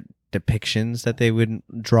 their depictions that they would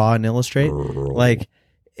draw and illustrate, like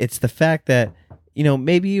it's the fact that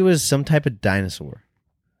maybe it was some type of dinosaur.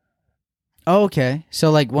 Oh, okay. So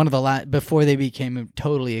like one of the before they became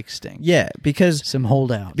totally extinct. Yeah, because Some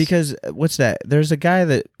holdouts. what's that? There's a guy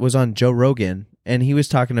that was on Joe Rogan, and he was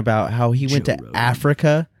talking about how he went Joe to Rogan.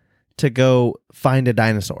 Africa to go find a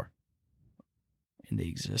dinosaur. And they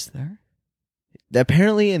exist there?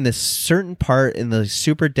 Apparently, in this certain part in the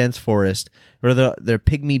super dense forest where the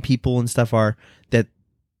pygmy people and stuff are, that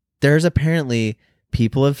there's apparently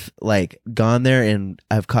people have like gone there and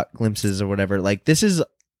have caught glimpses or whatever. Like, this is,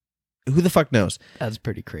 who the fuck knows? That's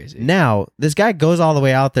pretty crazy. Now, this guy goes all the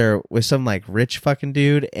way out there with some like rich fucking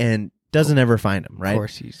dude and doesn't ever find him, right? Of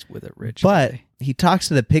course he's with a rich But guy. he talks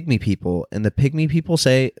to the pygmy people, and the pygmy people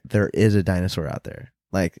say there is a dinosaur out there.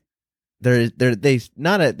 Like, they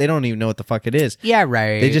don't even know what the fuck it is. Yeah,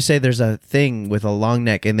 right. They just say there's a thing with a long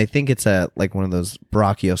neck, and they think it's like one of those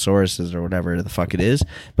brachiosauruses or whatever the fuck it is,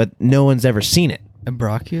 but no one's ever seen it. a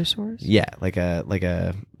brachiosaurus? Yeah, like a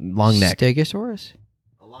long neck, Stegosaurus?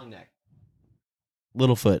 a long neck,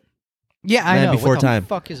 little foot, Yeah, I Land know. Before What Time. the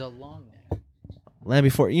fuck is a long neck? Land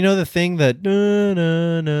Before. You know the thing that.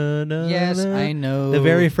 Yes, I know. The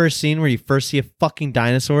very first scene where you first see a fucking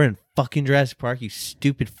dinosaur in fucking Jurassic Park. You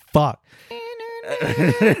stupid fuck.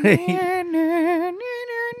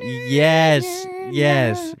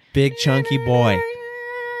 Yes, big chunky boy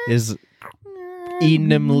is eating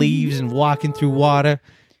them leaves and walking through water,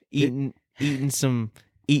 eating some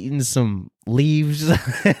leaves.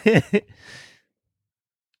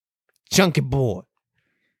 Chunky boy.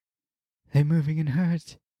 They're moving in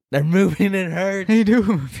herds. They're moving in herds. They do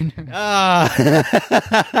move in herds. Ah,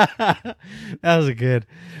 that was good.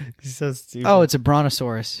 He's so stupid. Oh, it's a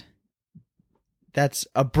brontosaurus. That's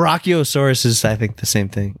a brachiosaurus. Is I think the same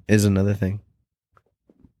thing. Is another thing.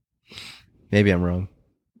 Maybe I'm wrong.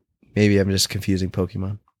 Maybe I'm just confusing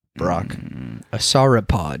Pokemon. Brock. A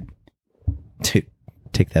sauropod. Dude,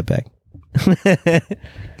 take that back.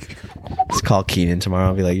 Let's call Keenan tomorrow.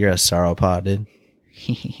 I'll be like, you're a sauropod, dude.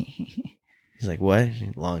 He's like, what?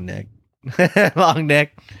 Long neck. Long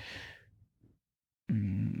neck.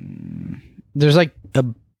 There's like a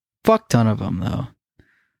fuck ton of them, though.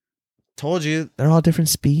 Told you, they're all different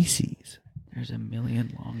species. There's a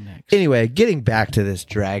million long necks. Anyway, getting back to this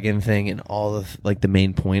dragon thing and all of like the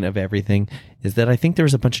main point of everything is that I think there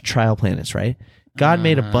was a bunch of trial planets, right? God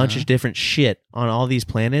made a bunch of different shit on all these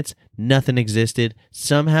planets. Nothing existed.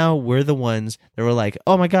 Somehow we're the ones that were like,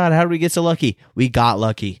 oh my God, how did we get so lucky? We got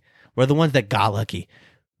lucky. We're the ones that got lucky.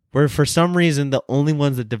 We're, for some reason, the only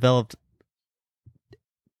ones that developed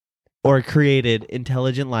or created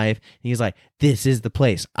intelligent life. And he's like, this is the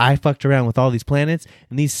place. I fucked around with all these planets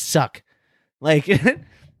and these suck. Like, and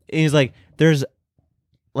he's like, there's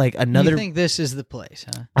like another. You think this is the place,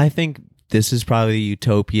 huh? I think this is probably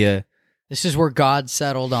utopia. This is where God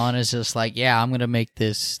settled on, is just like, yeah, I'm going to make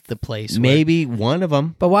this the place. Maybe one of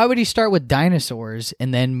them. But why would he start with dinosaurs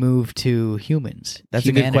and then move to humans? That's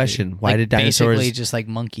a good question. Why did dinosaurs- Basically just like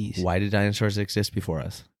monkeys. Why did dinosaurs exist before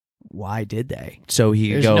us? Why did they? So he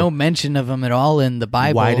could There's go. no mention of them at all in the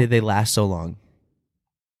Bible. Why did they last so long?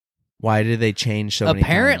 Why did they change so many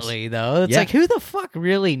Apparently, though. It's Yeah. like, who the fuck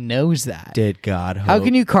really knows that? times? Did God hope? How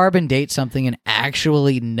can you carbon date something and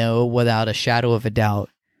actually know without a shadow of a doubt?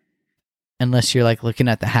 Unless you're like looking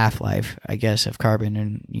at the half-life, I guess, of carbon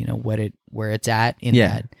and you know where it's at in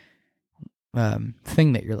Yeah. that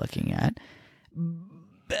thing that you're looking at.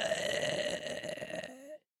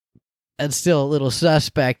 That's still a little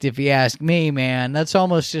suspect if you ask me, man. That's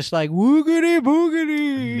almost just like woogity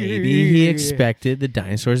boogity. Maybe he expected the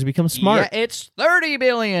dinosaurs to become smart. Yeah, it's 30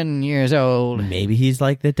 billion years old. Maybe he's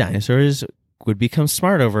like, the dinosaurs would become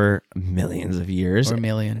smart over millions of years. Or a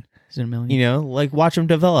million. Is it a million? You know, like watch them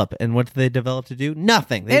develop. And what did they develop to do?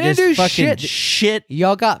 Nothing. They They just didn't do fucking shit. shit.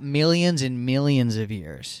 Y'all got millions and millions of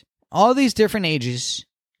years. All these different ages.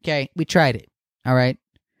 Okay, we tried it. All right.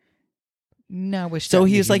 No, we're So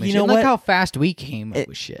he was like, you know Look what? how fast we came up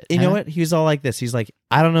with shit. You know huh? what? He was all like this. He's like,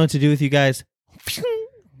 I don't know what to do with you guys.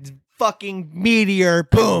 Fucking meteor,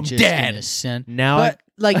 boom, Just dead. gonna send- Now, But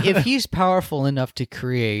like, if he's powerful enough to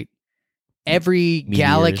create every Meteors.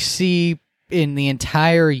 galaxy in the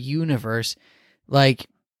entire universe, like,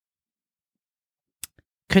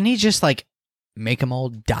 couldn't he just like make them all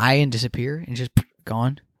die and disappear and just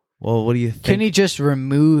gone? well, what do you think? Couldn't he just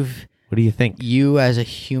remove What do you think? you as a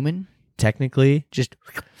human? Technically, Just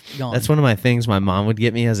gone. that's one of my things my mom would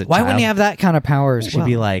get me as a Why child. wouldn't he have that kind of power as She'd well?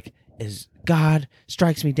 be like, "Is God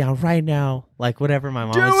strikes me down right now?" Like whatever my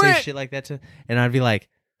mom Do would say, it! shit like that to, and I'd be like,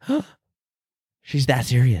 huh? "She's that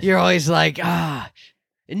serious? You're always like,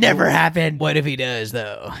 It never happened." what if he does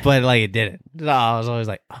though? But like it didn't. No, I was always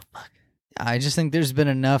like, "Oh fuck." I just think there's been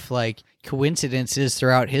enough like coincidences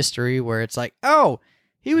throughout history where it's like, oh,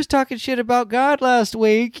 he was talking shit about God last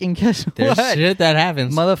week, and guess There's what? shit that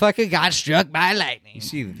happens. Motherfucker got struck by You lightning.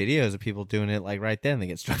 see the videos of people doing it like right then they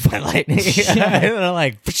get struck by lightning. They're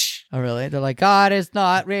like, "Psh." Oh, really? They're like, God is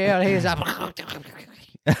not real. He's a...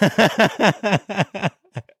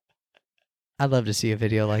 I'd love to see a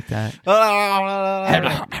video like that.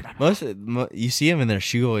 You see them and their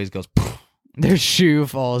shoe always goes, Their shoe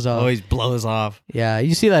falls off. always blows off. Yeah,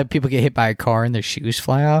 you see that people get hit by a car and their shoes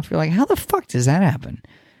fly off. You're like, how the fuck does that happen?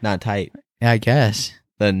 Not tight. Yeah, I guess.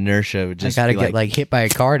 The inertia would just I gotta be get like hit by a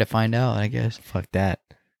car to find out. I guess. fuck that.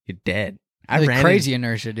 You're dead. Crazy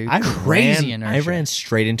inertia, dude. I Crazy inertia. I ran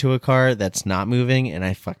straight into a car that's not moving and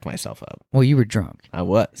I fucked myself up. Well, you were drunk. I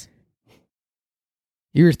was.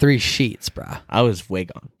 You were 3 sheets, bro. I was way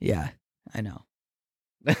gone. Yeah, I know.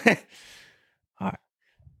 All right.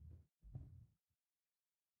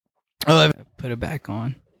 Oh, put it back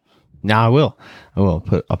on. No, I will. I'll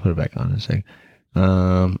put it back on in a second.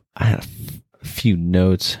 I had a few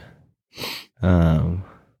notes.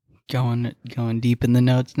 Going deep in the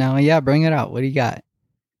notes now. Yeah, bring it out. What do you got?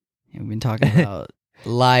 We've been talking about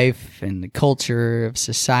life and the culture of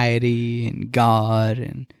society and God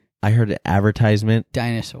and I heard an advertisement.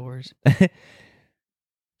 dinosaurs.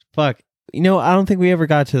 Fuck. I don't think we ever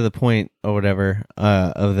got to the point or whatever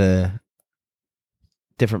of the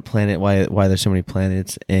different planet, why there's so many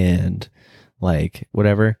planets and like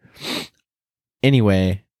whatever.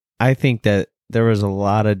 Anyway, I think that there was a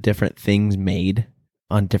lot of different things made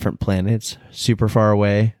on different planets super far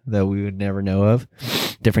away that we would never know of.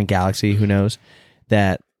 Different galaxy, who knows,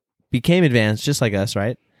 that became advanced just like us,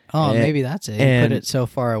 right? Oh, And- maybe that's it. You and- put it so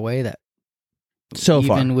far away that So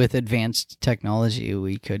far. even with advanced technology,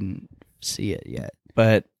 we couldn't see it yet.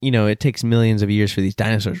 But, it takes millions of years for these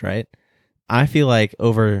dinosaurs, right? I feel like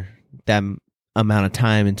over that amount of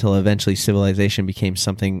time until eventually civilization became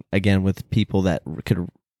something, again, with people that could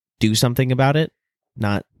do something about it,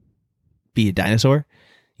 not be a dinosaur,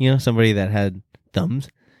 somebody that had thumbs,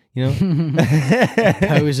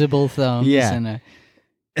 Opposable thumbs. Yeah. And a,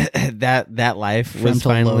 that life was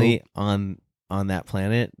Frontal finally on that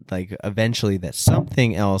planet. Like eventually that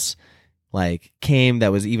something else like came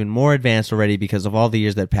that was even more advanced already because of all the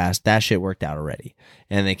years that passed. That shit worked out already.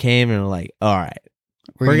 And they came and were like, all right,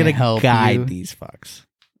 we're gonna help guide you. these fucks.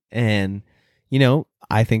 And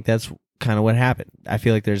I think that's kind of what happened. I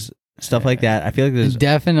feel like there's stuff like that. I feel like there's It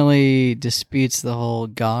definitely disputes the whole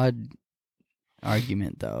God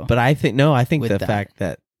argument, though. but I think With the that. fact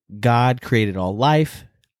that God created all life,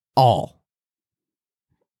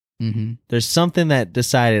 Mm-hmm. there's something that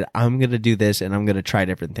decided I'm going to do this and I'm going to try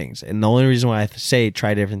different things. And the only reason why I say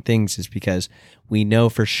try different things is because we know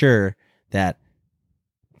for sure that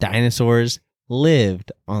dinosaurs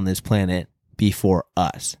lived on this planet before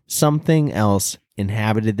us. Something else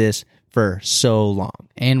inhabited this for so long.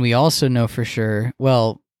 And we also know for sure,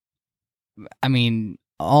 well, I mean,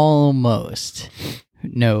 almost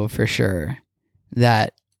know for sure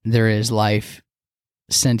that there is life,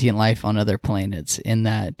 sentient life on other planets, in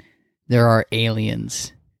that there are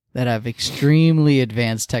aliens that have extremely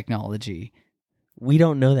advanced technology. We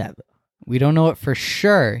don't know that. We don't know it for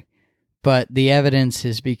sure, but the evidence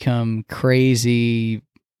has become crazy.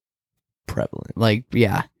 Prevalent. Like,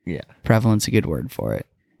 yeah, Yeah. prevalent's a good word for it.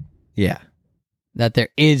 Yeah. That there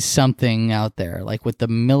is something out there, like with the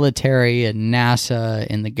military and NASA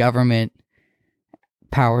and the government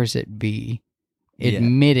powers that be Yeah.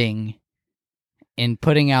 admitting and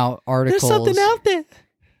putting out articles. There's something out there.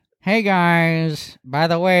 Hey guys, by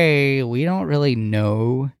the way, we don't really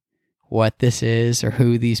know what this is or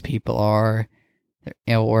who these people are,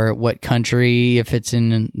 or what country, if it's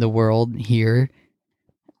in the world here,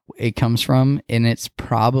 it comes from, and it's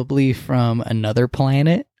probably from another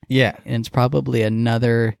planet. Yeah. And it's probably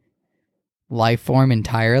another life form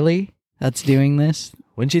entirely that's doing this.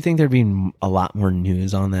 Wouldn't you think there'd be a lot more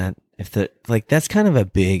news on that? If that's kind of a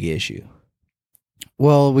big issue.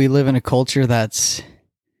 Well, we live in a culture that's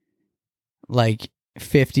like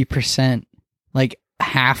 50%, like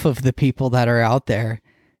half of the people that are out there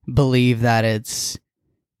believe that it's,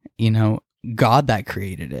 God that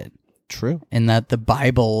created it, True. and that the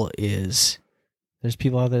Bible is There's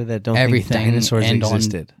people out there that don't Everything think dinosaurs and on-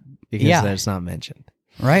 existed because Yeah. that's not mentioned.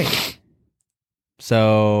 right.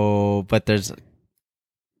 So, but there's But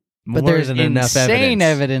more there's than enough insane evidence.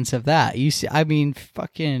 evidence of that. You see, I mean,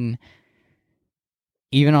 fucking,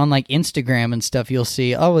 even on like Instagram and stuff, you'll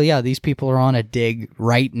see, oh, well, yeah, these people are on a dig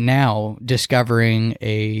right now discovering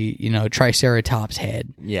a, Triceratops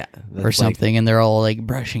head Yeah, that's or like something, and they're all like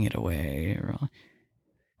brushing it away.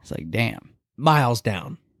 It's like, damn. miles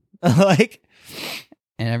down. Like,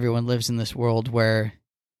 And everyone lives in this world where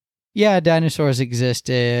yeah, dinosaurs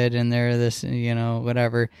existed and they're this, you know,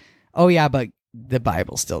 whatever. Oh yeah, but the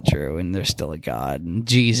Bible's still true and there's still a God and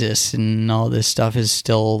Jesus and all this stuff is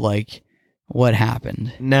still like what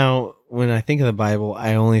happened. Now, when I think of the Bible,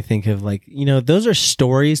 I only think of like, you know, those are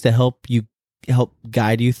stories to help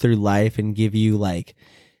guide you through life and give you like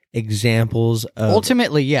examples of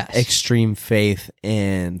Ultimately, yes. extreme faith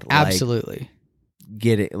and like, Absolutely.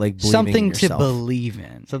 get it like believing Something in to yourself. believe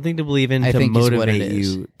in. Something to believe in I to think is what it motivate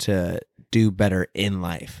is. you to do better in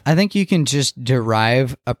life. I think you can just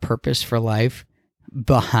derive a purpose for life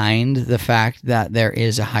behind the fact that there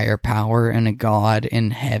is a higher power and a God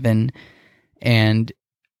in heaven, and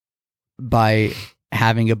by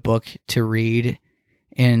having a book to read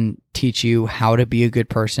and teach you how to be a good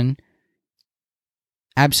person,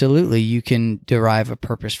 absolutely you can derive a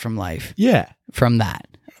purpose from life Yeah. from that,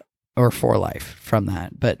 or for life from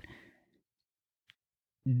that. But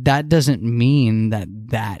that doesn't mean that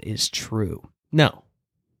that is true. No.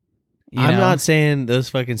 You I'm know? not saying those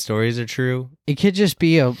fucking stories are true. It could just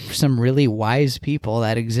be some really wise people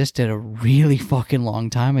that existed a really fucking long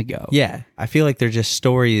time ago. Yeah. I feel like they're just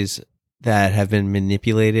stories that have been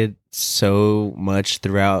manipulated so much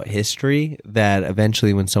throughout history that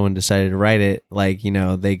eventually when someone decided to write it, like, you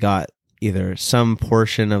know, they got either some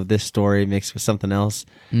portion of this story mixed with something else,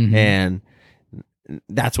 Mhm. and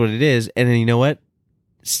that's what it is. And then you know what?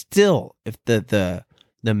 Still, if the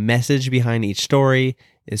message behind each story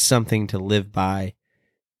is something to live by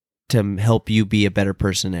to help you be a better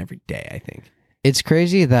person every day, I think. It's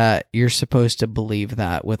crazy that you're supposed to believe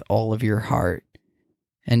that with all of your heart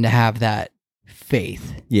and to have that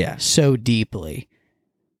faith Yeah. so deeply.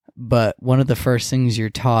 But one of the first things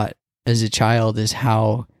you're taught as a child is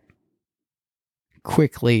how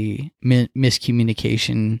quickly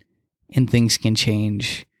miscommunication and things can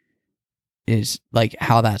change, is like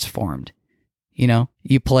how that's formed. You know,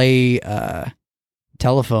 you play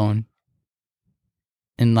telephone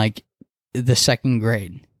in like the second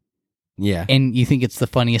grade Yeah. and you think it's the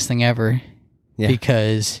funniest thing ever Yeah.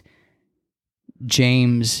 because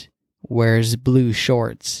James wears blue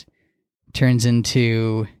shorts turns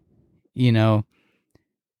into, you know,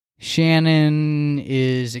 Shannon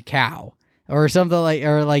is a cow or something like,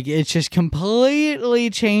 or like it just completely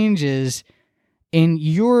changes, and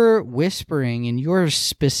you're whispering and you're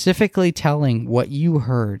specifically telling what you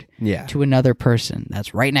heard Yeah. to another person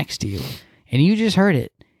that's right next to you, and you just heard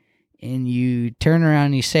it, and you turn around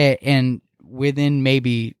and you say it, and within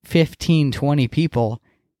maybe 15, 20 people,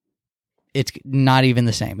 it's not even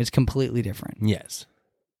the same. It's completely different. Yes.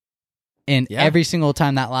 And Yeah. every single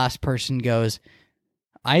time that last person goes,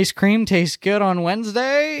 ice cream tastes good on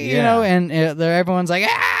Wednesday, you Yeah. know, and everyone's like, no,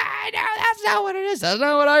 that's not what it is. That's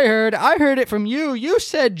not what I heard. I heard it from you. You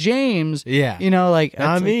said James. Yeah. You know, like,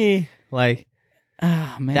 Not that's me. Like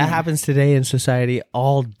oh, man. that happens today in society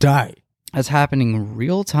all day. That's happening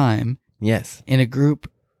real time Yes. in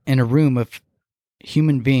a room of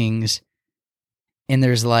human beings, and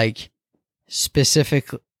there's like specific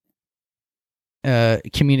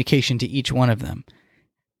communication to each one of them.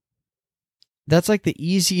 That's like the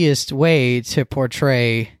easiest way to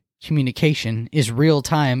portray communication is real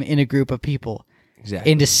time in a group of people.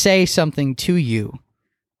 Exactly. And to say something to you,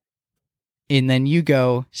 and then you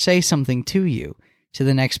go say something to you, to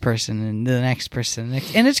the next person, and the next person,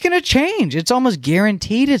 and it's going to change. It's almost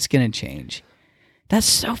guaranteed it's going to change. That's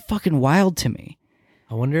so fucking wild to me.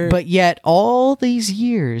 I wonder. But yet, all these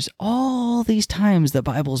years, all these times, the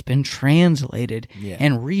Bible's been translated Yeah.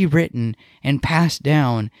 and rewritten and passed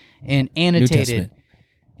down and annotated, Testament.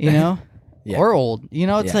 you know, Yeah. or old. You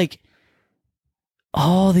know, it's Yeah. like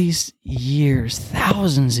all these years,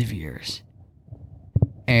 thousands of years.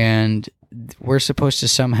 And we're supposed to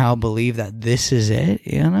somehow believe that this is it,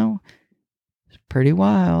 you know? It's pretty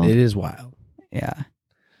wild. It is wild. Yeah.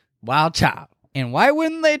 Wild child. And why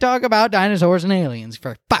wouldn't they talk about dinosaurs and aliens,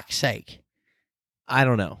 for fuck's sake? I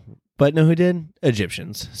don't know. But know who did?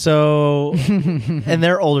 Egyptians. So, and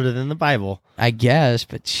they're older than the Bible. I guess,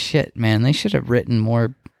 but shit, man, they should have written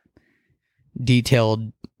more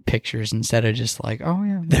detailed pictures instead of just like, oh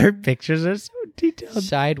yeah, Their pictures are so detailed.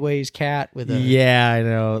 sideways cat with a Yeah, I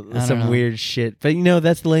know. I don't Some know. weird shit. But you know,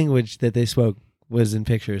 that's the language that they spoke was in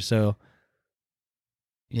pictures. So,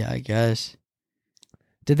 yeah, I guess.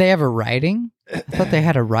 Did they have a writing? I thought they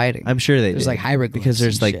had a writing. I'm sure they There's did. like hieroglyphs because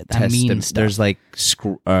there's and like shit. That mean testament. stuff. There's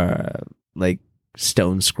like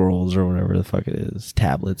stone scrolls or whatever the fuck it is.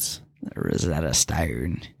 Tablets. Rosetta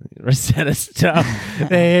Stone. Rosetta Stone.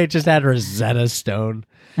 They just had Rosetta Stone.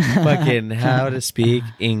 Fucking how to speak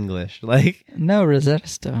English. Like, No, Rosetta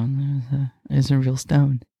Stone. There's a real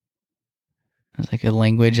stone. It's like a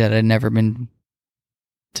language that had never been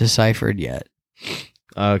deciphered yet.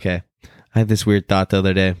 Okay. I had this weird thought the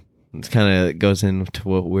other day. It kind of goes into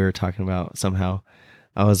what we were talking about somehow.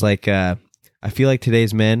 I was like, I feel like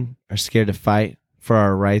today's men are scared to fight for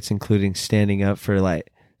our rights, including standing up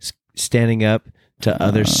to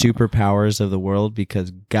other superpowers of the world,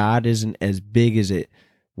 because God isn't as big as it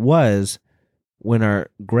was when our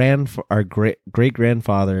great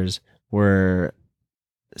grandfathers were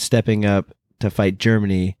stepping up to fight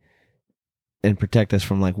Germany and protect us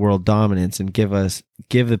from like world dominance and give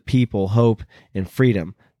the people hope and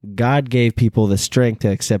freedom. God gave people the strength to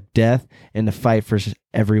accept death and to fight for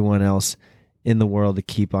everyone else in the world to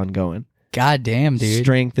keep on going. God damn, dude.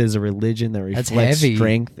 Strength is a religion that That's reflects heavy.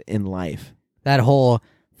 strength in life. That whole,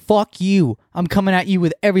 fuck you, I'm coming at you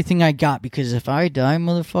with everything I got, because if I die,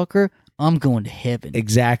 motherfucker, I'm going to heaven.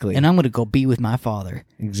 Exactly. And I'm going to go be with my father.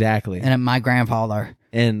 Exactly. And my grandfather.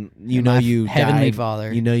 And And my heavenly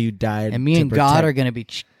father. You know you died. And me to and God protect- are going to be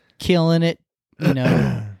killing it,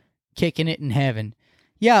 kicking it in heaven.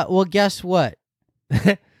 Yeah, well, guess what?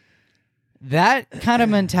 That kind of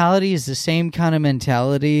mentality is the same kind of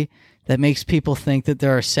mentality that makes people think that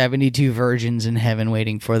there are 72 virgins in heaven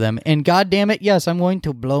waiting for them. And God damn it, yes, I'm going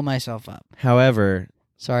to blow myself up. However,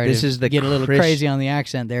 Sorry This to is the get a little crazy on the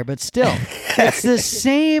accent there, but still, it's the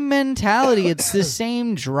same mentality. It's the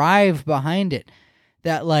same drive behind it.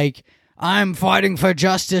 That, like, I'm fighting for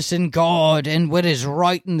justice and God and what is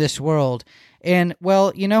right in this world. And,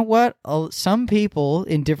 well, you know what? Some people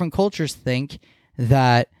in different cultures think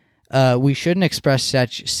that we shouldn't express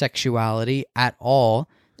such sexuality at all.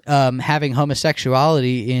 Having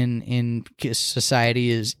homosexuality in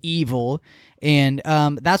society is evil. And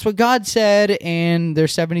that's what God said, and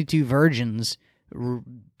there's 72 virgins,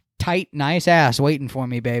 tight, nice ass waiting for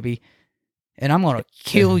me, baby. And I'm going to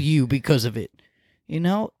kill you because of it. You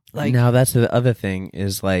know? Like, now that's the other thing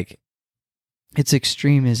is like, it's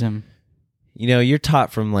extremism. you know, you're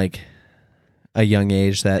taught from like a young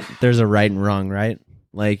age that there's a right and wrong, right?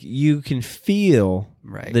 Like you can feel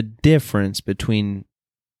Right. the difference between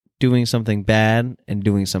doing something bad and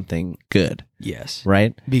doing something good, Yes.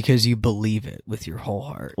 right? Because you believe it with your whole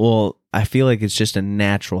heart. Well, I feel like it's just a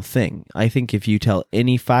natural thing. I think if you tell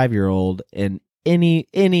any 5-year-old in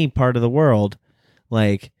any part of the world,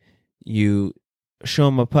 like you show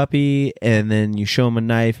them a puppy and then you show them a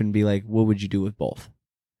knife and be like, what would you do with both?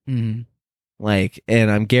 Mm-hmm. Like,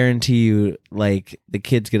 and I'm guarantee you, like, the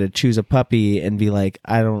kid's gonna choose a puppy and be like,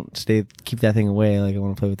 I don't keep that thing away. Like, I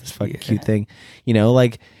want to play with this fucking cute thing, you know,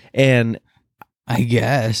 like, and I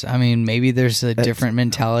guess. I mean, maybe there's a different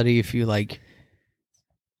mentality if you, like,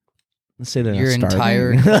 let's say they're your not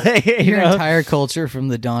entire starving. Like, you your know? entire culture from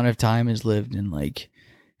the dawn of time has lived in, like,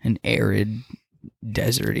 an arid,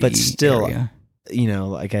 deserty But still, area. You know,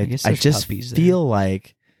 like, I guess there's just puppies there. feel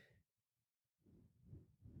like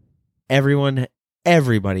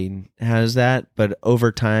everybody has that, but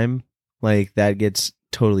over time, like, that gets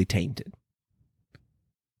totally tainted.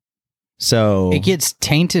 So It gets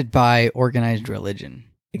tainted by organized religion.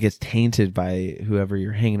 it gets tainted by whoever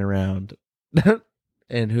you're hanging around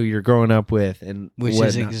and who you're growing up with and Which whatnot.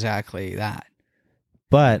 is exactly that.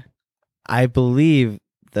 But I believe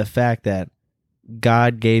the fact that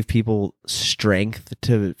God gave people strength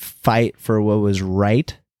to fight for what was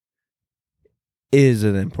right is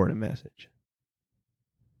an important message.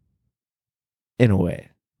 In a way.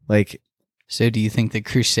 Like, So do you think the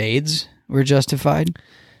Crusades were justified?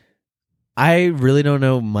 I really don't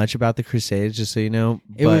know much about the Crusades, just so you know.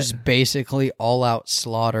 It but was basically all-out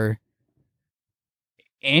slaughter.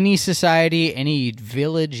 Any society, any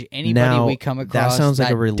village, anybody now, we come across that sounds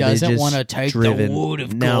like a religious doesn't want to take driven, the word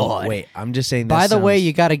of no, God. wait, I'm just saying. By the way, sounds-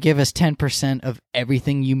 you got to give us 10% of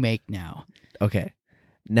everything you make now. okay.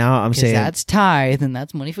 Now I'm Because saying that's tithe and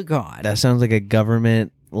that's money for God. that sounds like a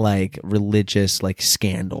government, like, religious, like,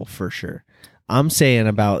 scandal for sure. I'm saying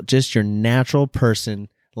about just your natural person,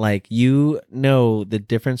 like, you know the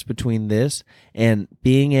difference between this and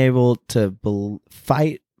being able to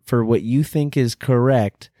fight for what you think is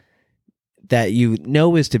correct, that you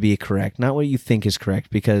know is to be correct, not what you think is correct.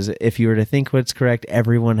 Because if you were to think what's correct,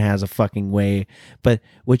 everyone has a fucking way. But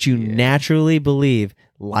what you naturally believe,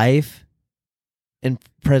 life and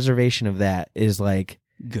preservation of that is like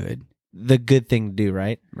Good. the good thing to do,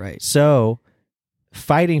 right? Right. So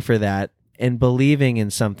fighting for that and believing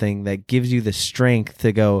in something that gives you the strength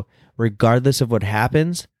to go, regardless of what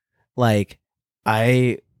happens, like,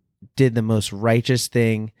 I did the most righteous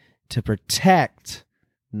thing to protect,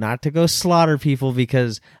 not to go slaughter people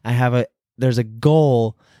because there's a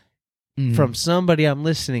goal from somebody I'm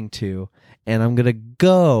listening to, and I'm going to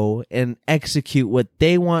go and execute what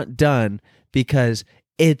they want done because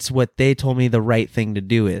it's what they told me the right thing to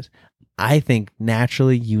do is. I think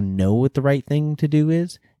naturally you know what the right thing to do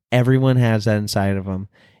is. Everyone has that inside of them.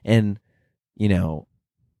 And, you know,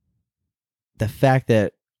 the fact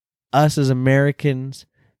that us as Americans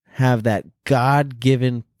have that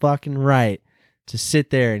God-given fucking right to sit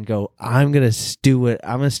there and go, I'm going to do it.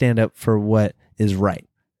 I'm going to stand up for what is right.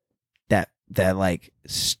 That like,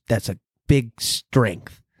 that's a big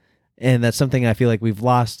strength. And that's something I feel like we've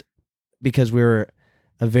lost because we're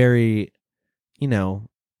a very, you know,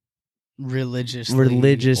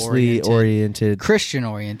 religiously oriented, Christian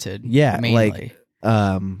oriented. Yeah. Mainly.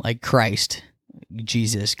 Like Christ,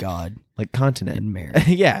 Jesus, God, like continent. and Mary.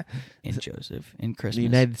 Yeah. And Joseph and Christmas. The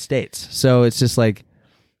United States. So it's just like,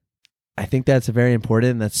 I think that's very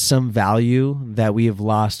important. That's some value that we have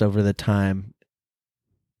lost over the time.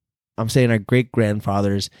 I'm saying our great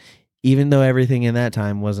grandfathers, even though everything in that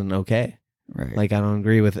time wasn't okay. Right. Like, I don't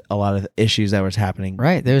agree with a lot of issues that was happening.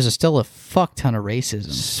 Right. There's still a fuck ton of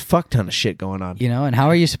racism. Fuck ton of shit going on. You know, and how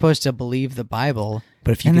are you supposed to believe the Bible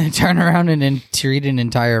But if you and can, then turn around and treat an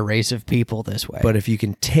entire race of people this way? but if you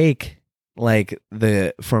can take like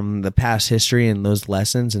from the past history and those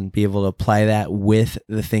lessons and be able to apply that with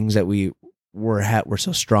the things that we were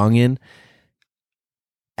so strong in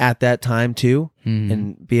at that time too,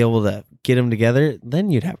 and be able to get them together, then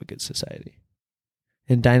you'd have a good society.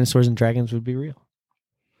 And dinosaurs and dragons would be real.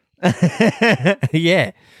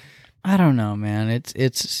 Yeah. I don't know, man.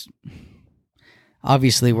 It's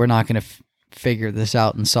obviously we're not going to figure this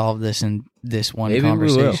out and solve this in this one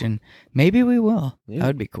conversation. Maybe we will. Yeah. That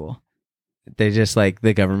would be cool. They just like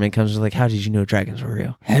the government comes and like, how did you know dragons were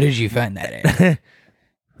real? How did you find that out?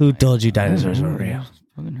 Who told you dinosaurs were real?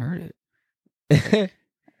 I haven't heard it.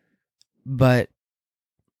 But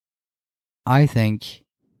I think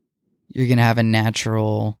you're going to have a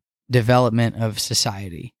natural development of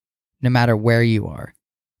society, no matter where you are.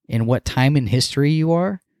 In what time in history you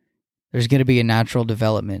are, there's going to be a natural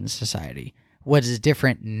development in society. What is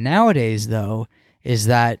different nowadays, though, is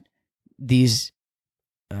that these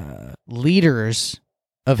leaders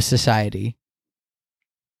of society,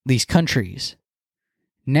 these countries,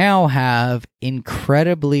 now have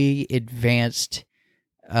incredibly advanced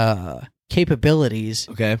capabilities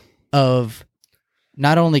Okay. of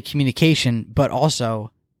not only communication but also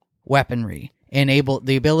weaponry and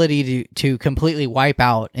the ability to completely wipe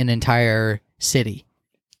out an entire city.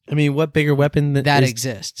 I mean, what bigger weapon That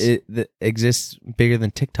exists. that exists bigger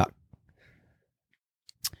than TikTok?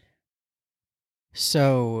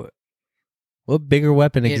 So What bigger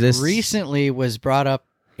weapon exists? it recently was brought up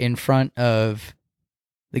in front of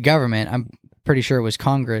the government. I'm pretty sure it was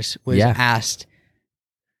Congress was Yeah. asked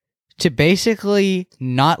to basically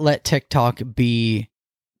not let TikTok be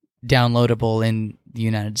downloadable in the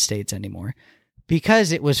United States anymore,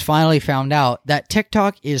 because it was finally found out that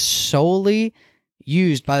TikTok is solely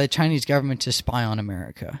used by the Chinese government to spy on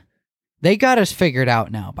America. They got us figured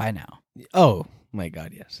out now by now. Oh my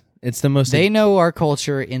God, yes. It's the most. They know our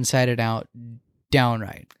culture inside and out,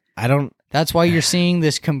 downright. I don't. That's why you're seeing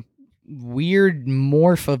this weird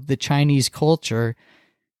morph of the Chinese culture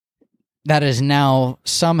that is now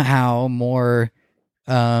somehow more,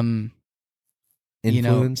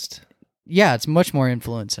 Influenced. yeah, it's much more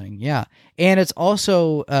influencing. Yeah. And it's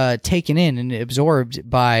also taken in and absorbed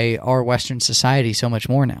by our Western society so much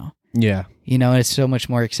more now. Yeah. You know, it's so much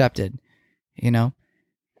more accepted, you know?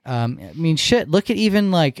 I mean, shit, look at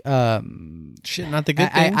even like, Shit, not the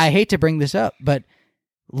good things. I hate to bring this up, but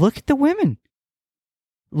look at the women.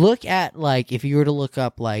 Look at, like, if you were to look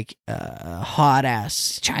up, like, hot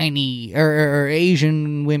ass Chinese or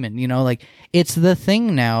Asian women, you know, like, it's the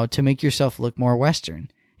thing now to make yourself look more Western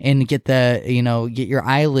and get get your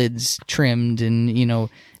eyelids trimmed and, you know,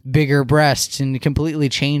 bigger breasts and completely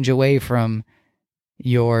change away from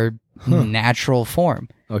your natural form,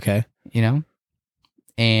 Okay. you know?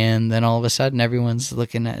 And then all of a sudden everyone's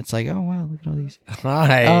looking at, it's like, oh, wow, look at all these.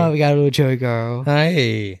 Hi. Oh, we got a little Joey girl.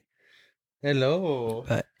 Hi. Hello.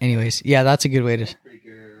 But anyways, yeah, that's a good way to.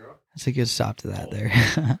 That's a good stop to that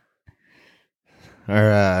there.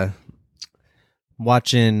 Or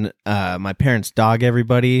watching my parents' dog.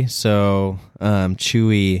 Everybody. So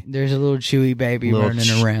Chewy, There's a little Chewy baby running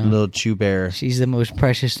around. little Chew Bear. She's the most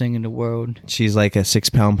precious thing in the world. She's like a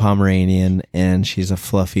 6-pound Pomeranian, and she's a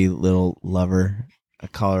fluffy little lover. I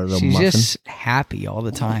call her a little She's muffin. just happy all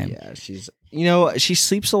the time. Yeah, she's. You know, she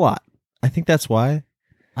sleeps a lot. I think that's why.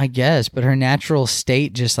 I guess, but her natural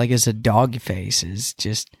state, just like as a dog face, is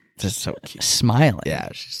just So cute. smiling. Yeah,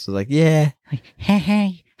 she's like, yeah. Like,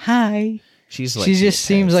 hey, hi. She's like, She just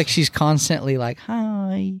seems like she's constantly like,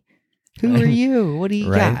 hi. Who are you? What do you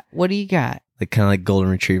Right. got? What do you got? like kind of like golden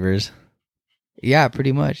retrievers. Yeah,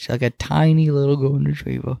 pretty much. Like a tiny little golden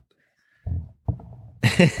retriever.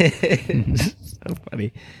 So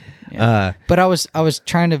funny. Yeah. But I was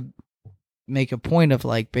trying to make a point of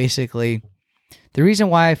like basically the reason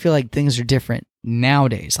why I feel like things are different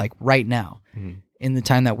nowadays, like right now, in the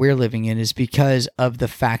time that we're living in, is because of the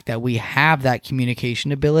fact that we have that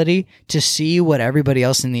communication ability to see what everybody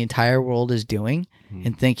else in the entire world is doing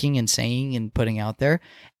and thinking and saying and putting out there,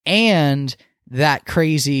 and that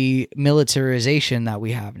crazy militarization that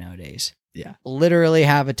we have nowadays. Yeah. Literally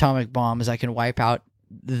have atomic bombs that can wipe out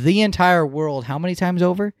the entire world how many times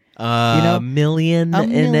over? A million A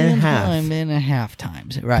and a million half. and a half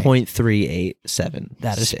times. Right. 0.387.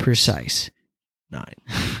 That is precise. 9.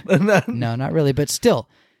 No, not really, but still,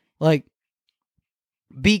 like,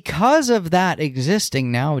 because of that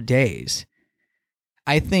existing nowadays,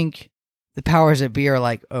 I think the powers that be are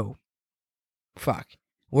like, oh, fuck.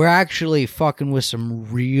 We're actually fucking with some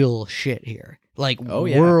real shit here. Like, Oh,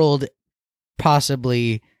 yeah. world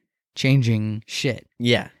possibly changing shit.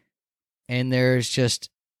 Yeah. And there's just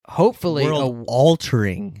hopefully World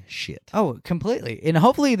altering shit. Oh, completely. And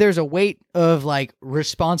hopefully there's a weight of like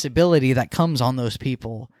responsibility that comes on those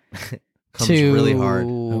people. Comes to really hard.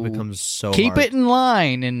 It becomes so keep hard. it in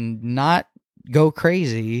line and not go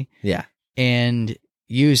crazy Yeah. and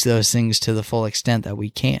use those things to the full extent that we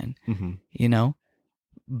can, you know?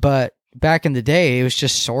 But back in the day, it was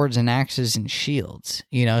just swords and axes and shields,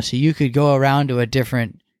 you know? So you could go around to a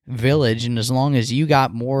different village, and as long as you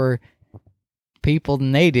got more people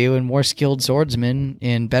than they do and more skilled swordsmen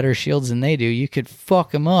and better shields than they do, you could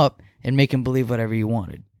fuck them up and make them believe whatever you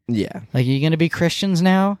wanted. Yeah. Like, are you going to be Christians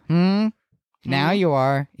now? Now you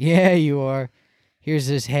are. Yeah, you are. Here's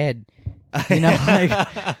his head. You know,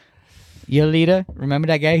 like, your leader, remember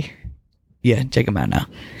that guy? Yeah, check him out now.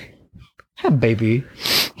 Hi, baby.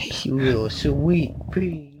 You little sweet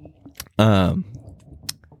pea.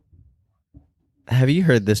 Have you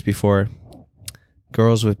heard this before?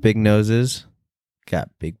 Girls with big noses got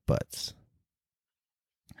big butts.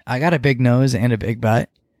 I got a big nose and a big butt.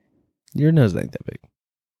 Your nose ain't that big.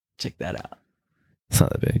 Check that out. It's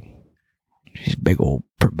not that big. She's big old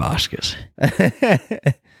proboscis.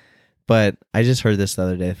 But I just heard this the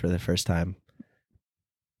other day for the first time.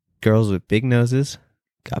 Girls with big noses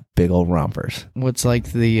got big old rompers. What's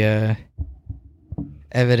like the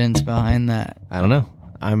evidence behind that? I don't know.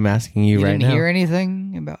 I'm asking you, You right didn't now. hear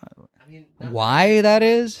anything about why that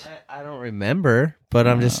is? I don't remember, but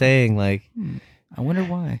I'm just saying, like, I wonder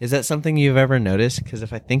why. is that something you've ever noticed? Because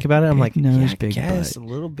if I think about it, I'm like, Big nose, yeah, I big guess butt. a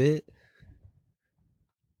little bit.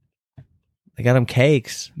 They got them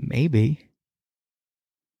cakes. Maybe.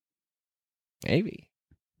 Maybe.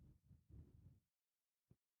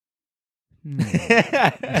 Hmm.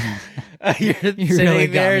 You're You sitting really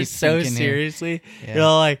got there me so thinking here. seriously. Yeah. You're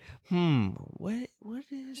all like, what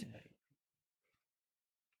is it?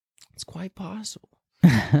 It's quite possible.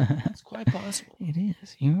 It's quite possible. It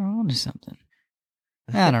is. You're on to something.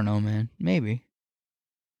 I don't know, man. Maybe.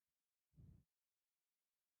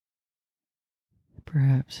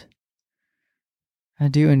 Perhaps. I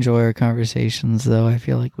do enjoy our conversations, though. I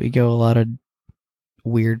feel like we go a lot of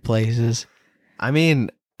weird places. I mean,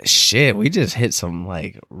 shit, we just hit some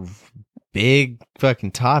like big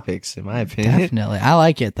fucking topics, in my opinion. Definitely. I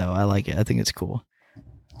like it, though. I like it. I think it's cool.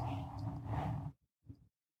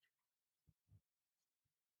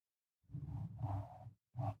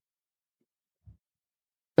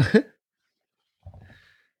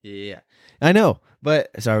 Yeah, I know. But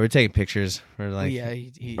sorry, we're taking pictures. We're like, yeah,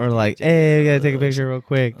 or like, hey, we gotta take a picture real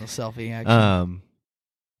quick. little selfie action.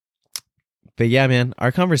 But yeah, man,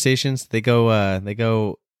 our conversations they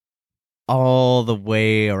go all the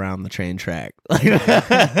way around the train track.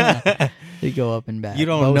 They go up and back. You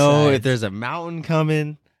don't both know if sides. there's a mountain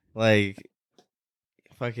coming, like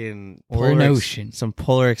fucking Or an ocean. some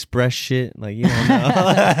Polar Express shit. Like you don't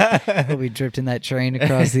know. We'll be drifting that train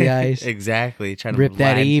across the ice. Exactly. Trying Rip to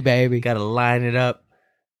that E, baby. Got to line it up.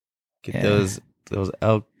 Get Yeah.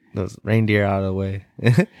 those reindeer out of the way.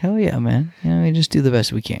 Hell yeah, man. You know, we just do the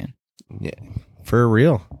best we can. Yeah, for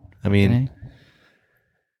real. I mean,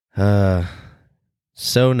 Okay?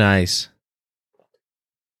 so nice. I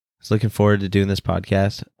was looking forward to doing this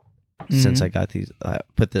podcast since Mhm. I got these.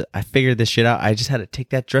 I figured this shit out. I just had to take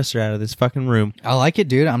that dresser out of this fucking room. I like it,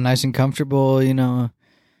 dude. I'm nice and comfortable. You know.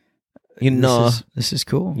 This is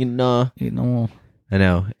cool. You know. I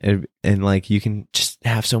know, and like you can just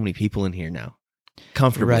have so many people in here now,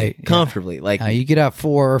 comfortably, Right, yeah. comfortably. Like, You could have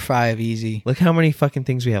 4 or 5 easy. look how many fucking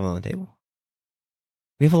things we have on the table.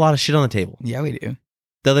 We have a lot of shit on the table. Yeah, we do.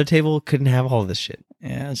 The other table couldn't have all of this shit.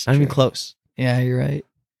 Yeah, that's Not even true. close. Yeah, you're right.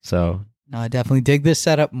 So No, I definitely dig this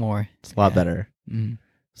setup more. it's a lot Yeah. better. Mm.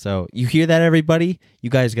 So you hear that, everybody? You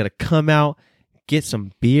guys got to come out, get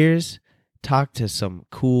some beers, talk to some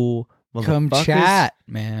cool Come motherfuckers. chat,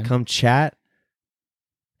 man. Come chat.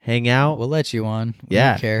 Hang out. We'll let you on. We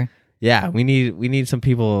Yeah. don't care. Yeah, we need some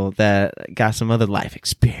people that got some other life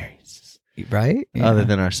experiences Right? Yeah. other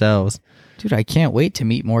than ourselves. Dude, I can't wait to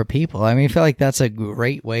meet more people. I mean, I feel like that's a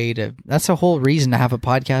great way to. That's the whole reason to have a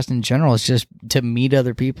podcast in general. Is just to meet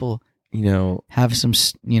other people, You know, have some,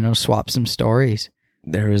 swap some stories,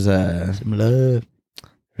 there's a love.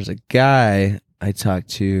 guy I talked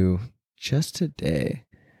to just today.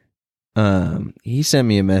 He sent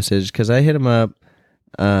me a message because I hit him up.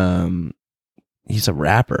 He's a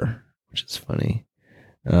rapper, which is funny.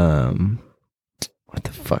 What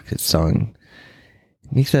the fuck his song?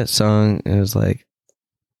 He makes that song. It was like,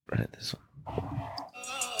 right, this one.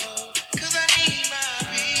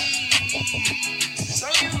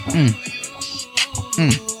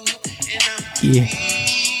 Yeah.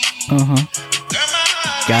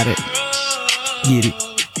 Got it. Get it.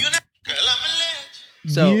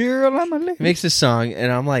 So Girl, I'm a lady. he makes this song,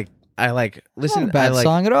 and I'm like, I like listen. Not a bad I like,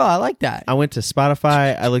 song at all. I like that. I went to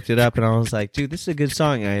Spotify. I looked it up, and I was like, dude, this is a good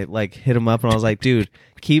song. I like hit him up, and I was like, dude,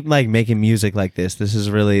 keep like making music like this. This is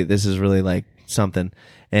really like something.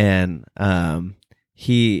 And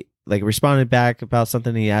he like responded back about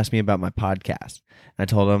something. He asked me about my podcast. And I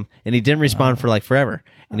told him, and he didn't respond for like forever.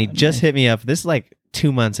 And he just hit me up. This is like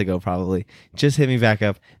 2 months ago, probably. Just hit me back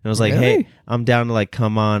up and was like, Really? hey, I'm down to like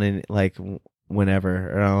come on and like whenever.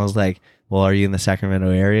 And I was like, well, are you in the Sacramento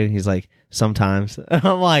area? And he's like, sometimes. And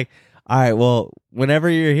I'm like, all right, well, whenever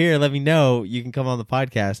you're here, let me know. You can come on the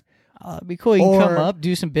podcast. It'd be cool. You can come Or- up,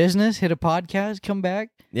 do some business, hit a podcast, come back,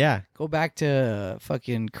 Yeah. go back to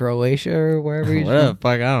fucking Croatia or wherever he's What the from.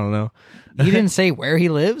 fuck? I don't know. He didn't say where he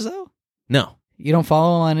lives though. No. You don't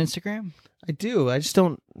follow him on Instagram? I do. I just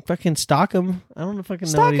don't fucking stalk him. I don't fucking know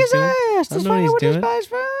Stalk what he's his doing. ass. I Let's don't know find out what where he's this doing. guy's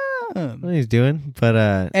I don't know from. what he's doing,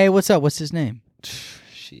 but Hey, what's up? What's his name?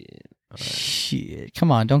 shit. Shit.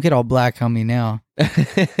 Come on, don't get all black on me now.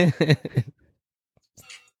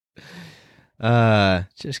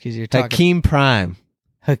 Just because you're talking. Hakeem Prime.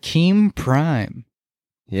 Hakeem Prime.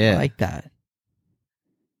 Yeah. I like that.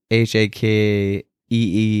 HAKEEM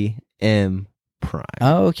Prime.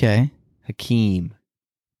 Oh, okay. Hakeem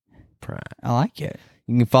Prime. I like it.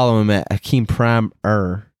 You can follow him at Hakeem Prime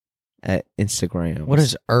at Instagram. What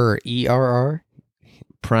is ERR?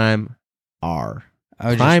 Prime R?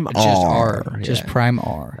 Oh, Prime just R, R. Just yeah. Prime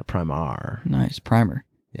R. Prime R. Nice. Primer.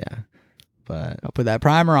 Yeah. But I'll put that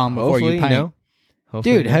primer on before hopefully, you paint.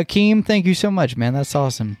 hopefully, Dude, Hakeem, thank you so much, man. That's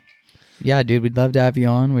awesome. Yeah, dude, we'd love to have you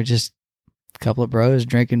on. We're just a couple of bros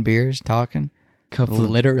drinking beers, talking.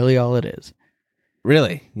 Literally all it is.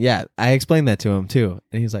 Really? Yeah. I explained that to him too.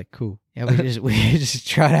 And he's like, cool. Yeah, we just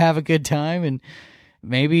try to have a good time and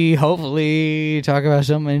maybe hopefully talk about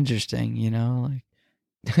something interesting, like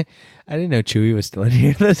I didn't know Chewy was still in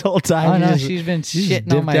here this whole time. oh no, She she's been just shitting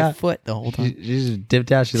on dipped my out. foot the whole time. She just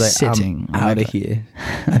dipped out. She's like, Sitting I'm on my out of butt. here.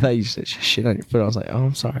 I thought you said she shit on your foot. I was like, oh,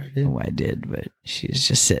 I'm sorry. Dude. Oh, I did, but she's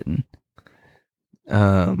just sitting.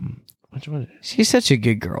 Which one? She's such a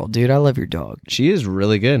good girl, dude. I love your dog. She is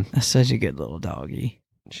really good. That's such a good little doggy.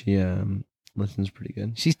 She listens pretty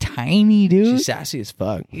good. She's tiny, dude. She's sassy as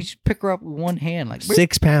fuck. You just pick her up with one hand, like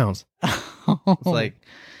 6 pounds. It's like,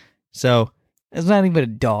 so that's not even a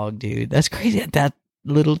dog, dude. That's crazy. That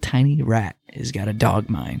little tiny rat has got a dog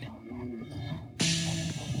mind.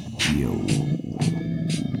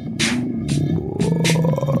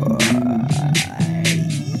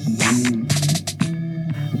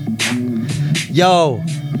 yo,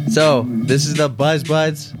 so this is the Buzz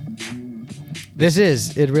Buds.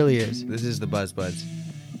 It really is. This is the Buzz Buds.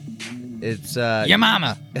 It's Your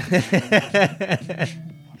mama.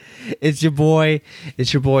 It's your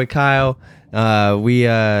boy Kyle. We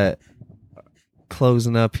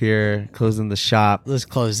closing up here, closing the shop. Let's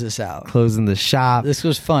close this out. Closing the shop. This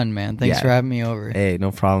was fun, man. Thanks Yeah. for having me over. Hey,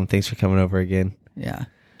 no problem. Thanks for coming over again. Yeah.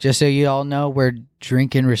 Just so you all know, we're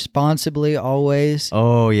drinking responsibly always.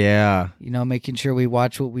 Oh yeah, Making sure we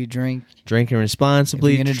watch what we drink. drinking If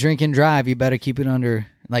responsibly. you're going to drink and drive, you better keep it under,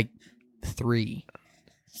 3.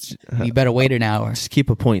 You better wait an hour. Just keep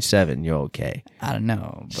a 0.7. You're okay. I don't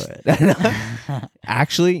know, but...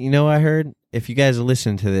 Actually, you know what I heard? If you guys are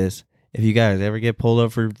listening to this, if you guys ever get pulled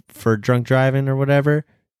over for drunk driving or whatever,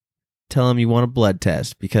 tell them you want a blood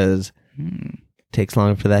test because it takes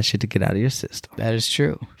longer for that shit to get out of your system. That is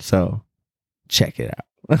true. So check it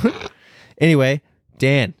out. Anyway,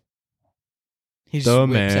 Dan, He just So,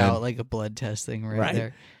 whips man. out like a blood test thing right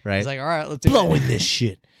there. right? He's like, all right, let's do blowing it. this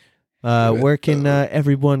shit. Where can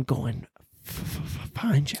everyone go and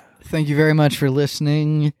find you? Thank you very much for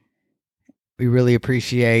listening. We really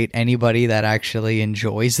appreciate anybody that actually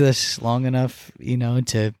enjoys this long enough,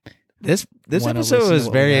 to. This Wanna episode listen was to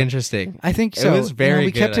what very we got. interesting. I think It so. was very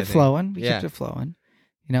we good, kept I it think. flowing. We kept it flowing.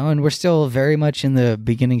 And we're still very much in the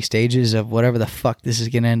beginning stages of whatever the fuck this is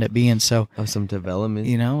going to end up being. So, Of some development.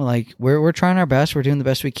 like we're trying our best. We're doing the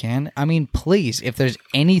best we can. I mean, please, if there's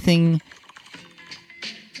anything,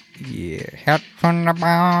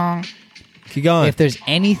 Keep going. if there's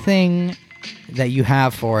anything that you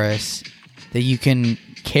have for us that you can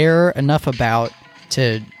care enough about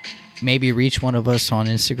to maybe reach one of us on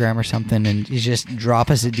Instagram or something, and you just drop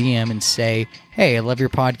us a DM and say, hey, I love your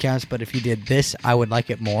podcast, but if you did this, I would like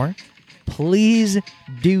it more. Please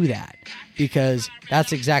do that, because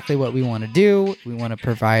that's exactly what we want to do. We want to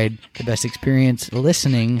provide the best experience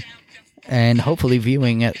listening and hopefully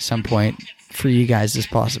viewing at some point for you guys as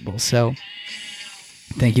possible. So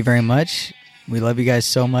thank you very much. We love you guys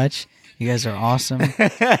so much. You guys are awesome. I'm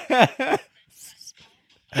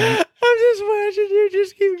just watching you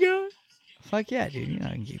just keep going. Fuck yeah, dude.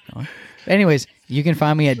 I can keep going. But anyways, you can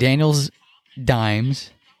find me at Daniel's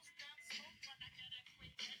Dimes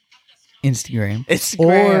Instagram.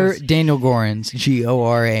 Or Daniel Gorans,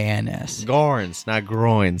 Gorans. Gorns, not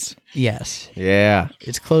groins. Yes. Yeah.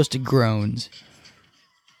 It's close to groans,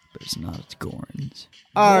 but it's not. It's Gorans.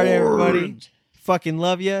 All right, everybody. Fucking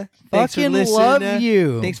love you. Thanks for Fucking listening. love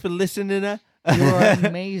you. Thanks for listening. You're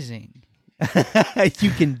amazing. You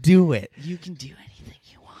can do it. You can do anything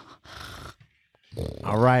you want.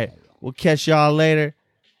 All right. We'll catch y'all later.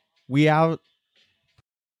 We out.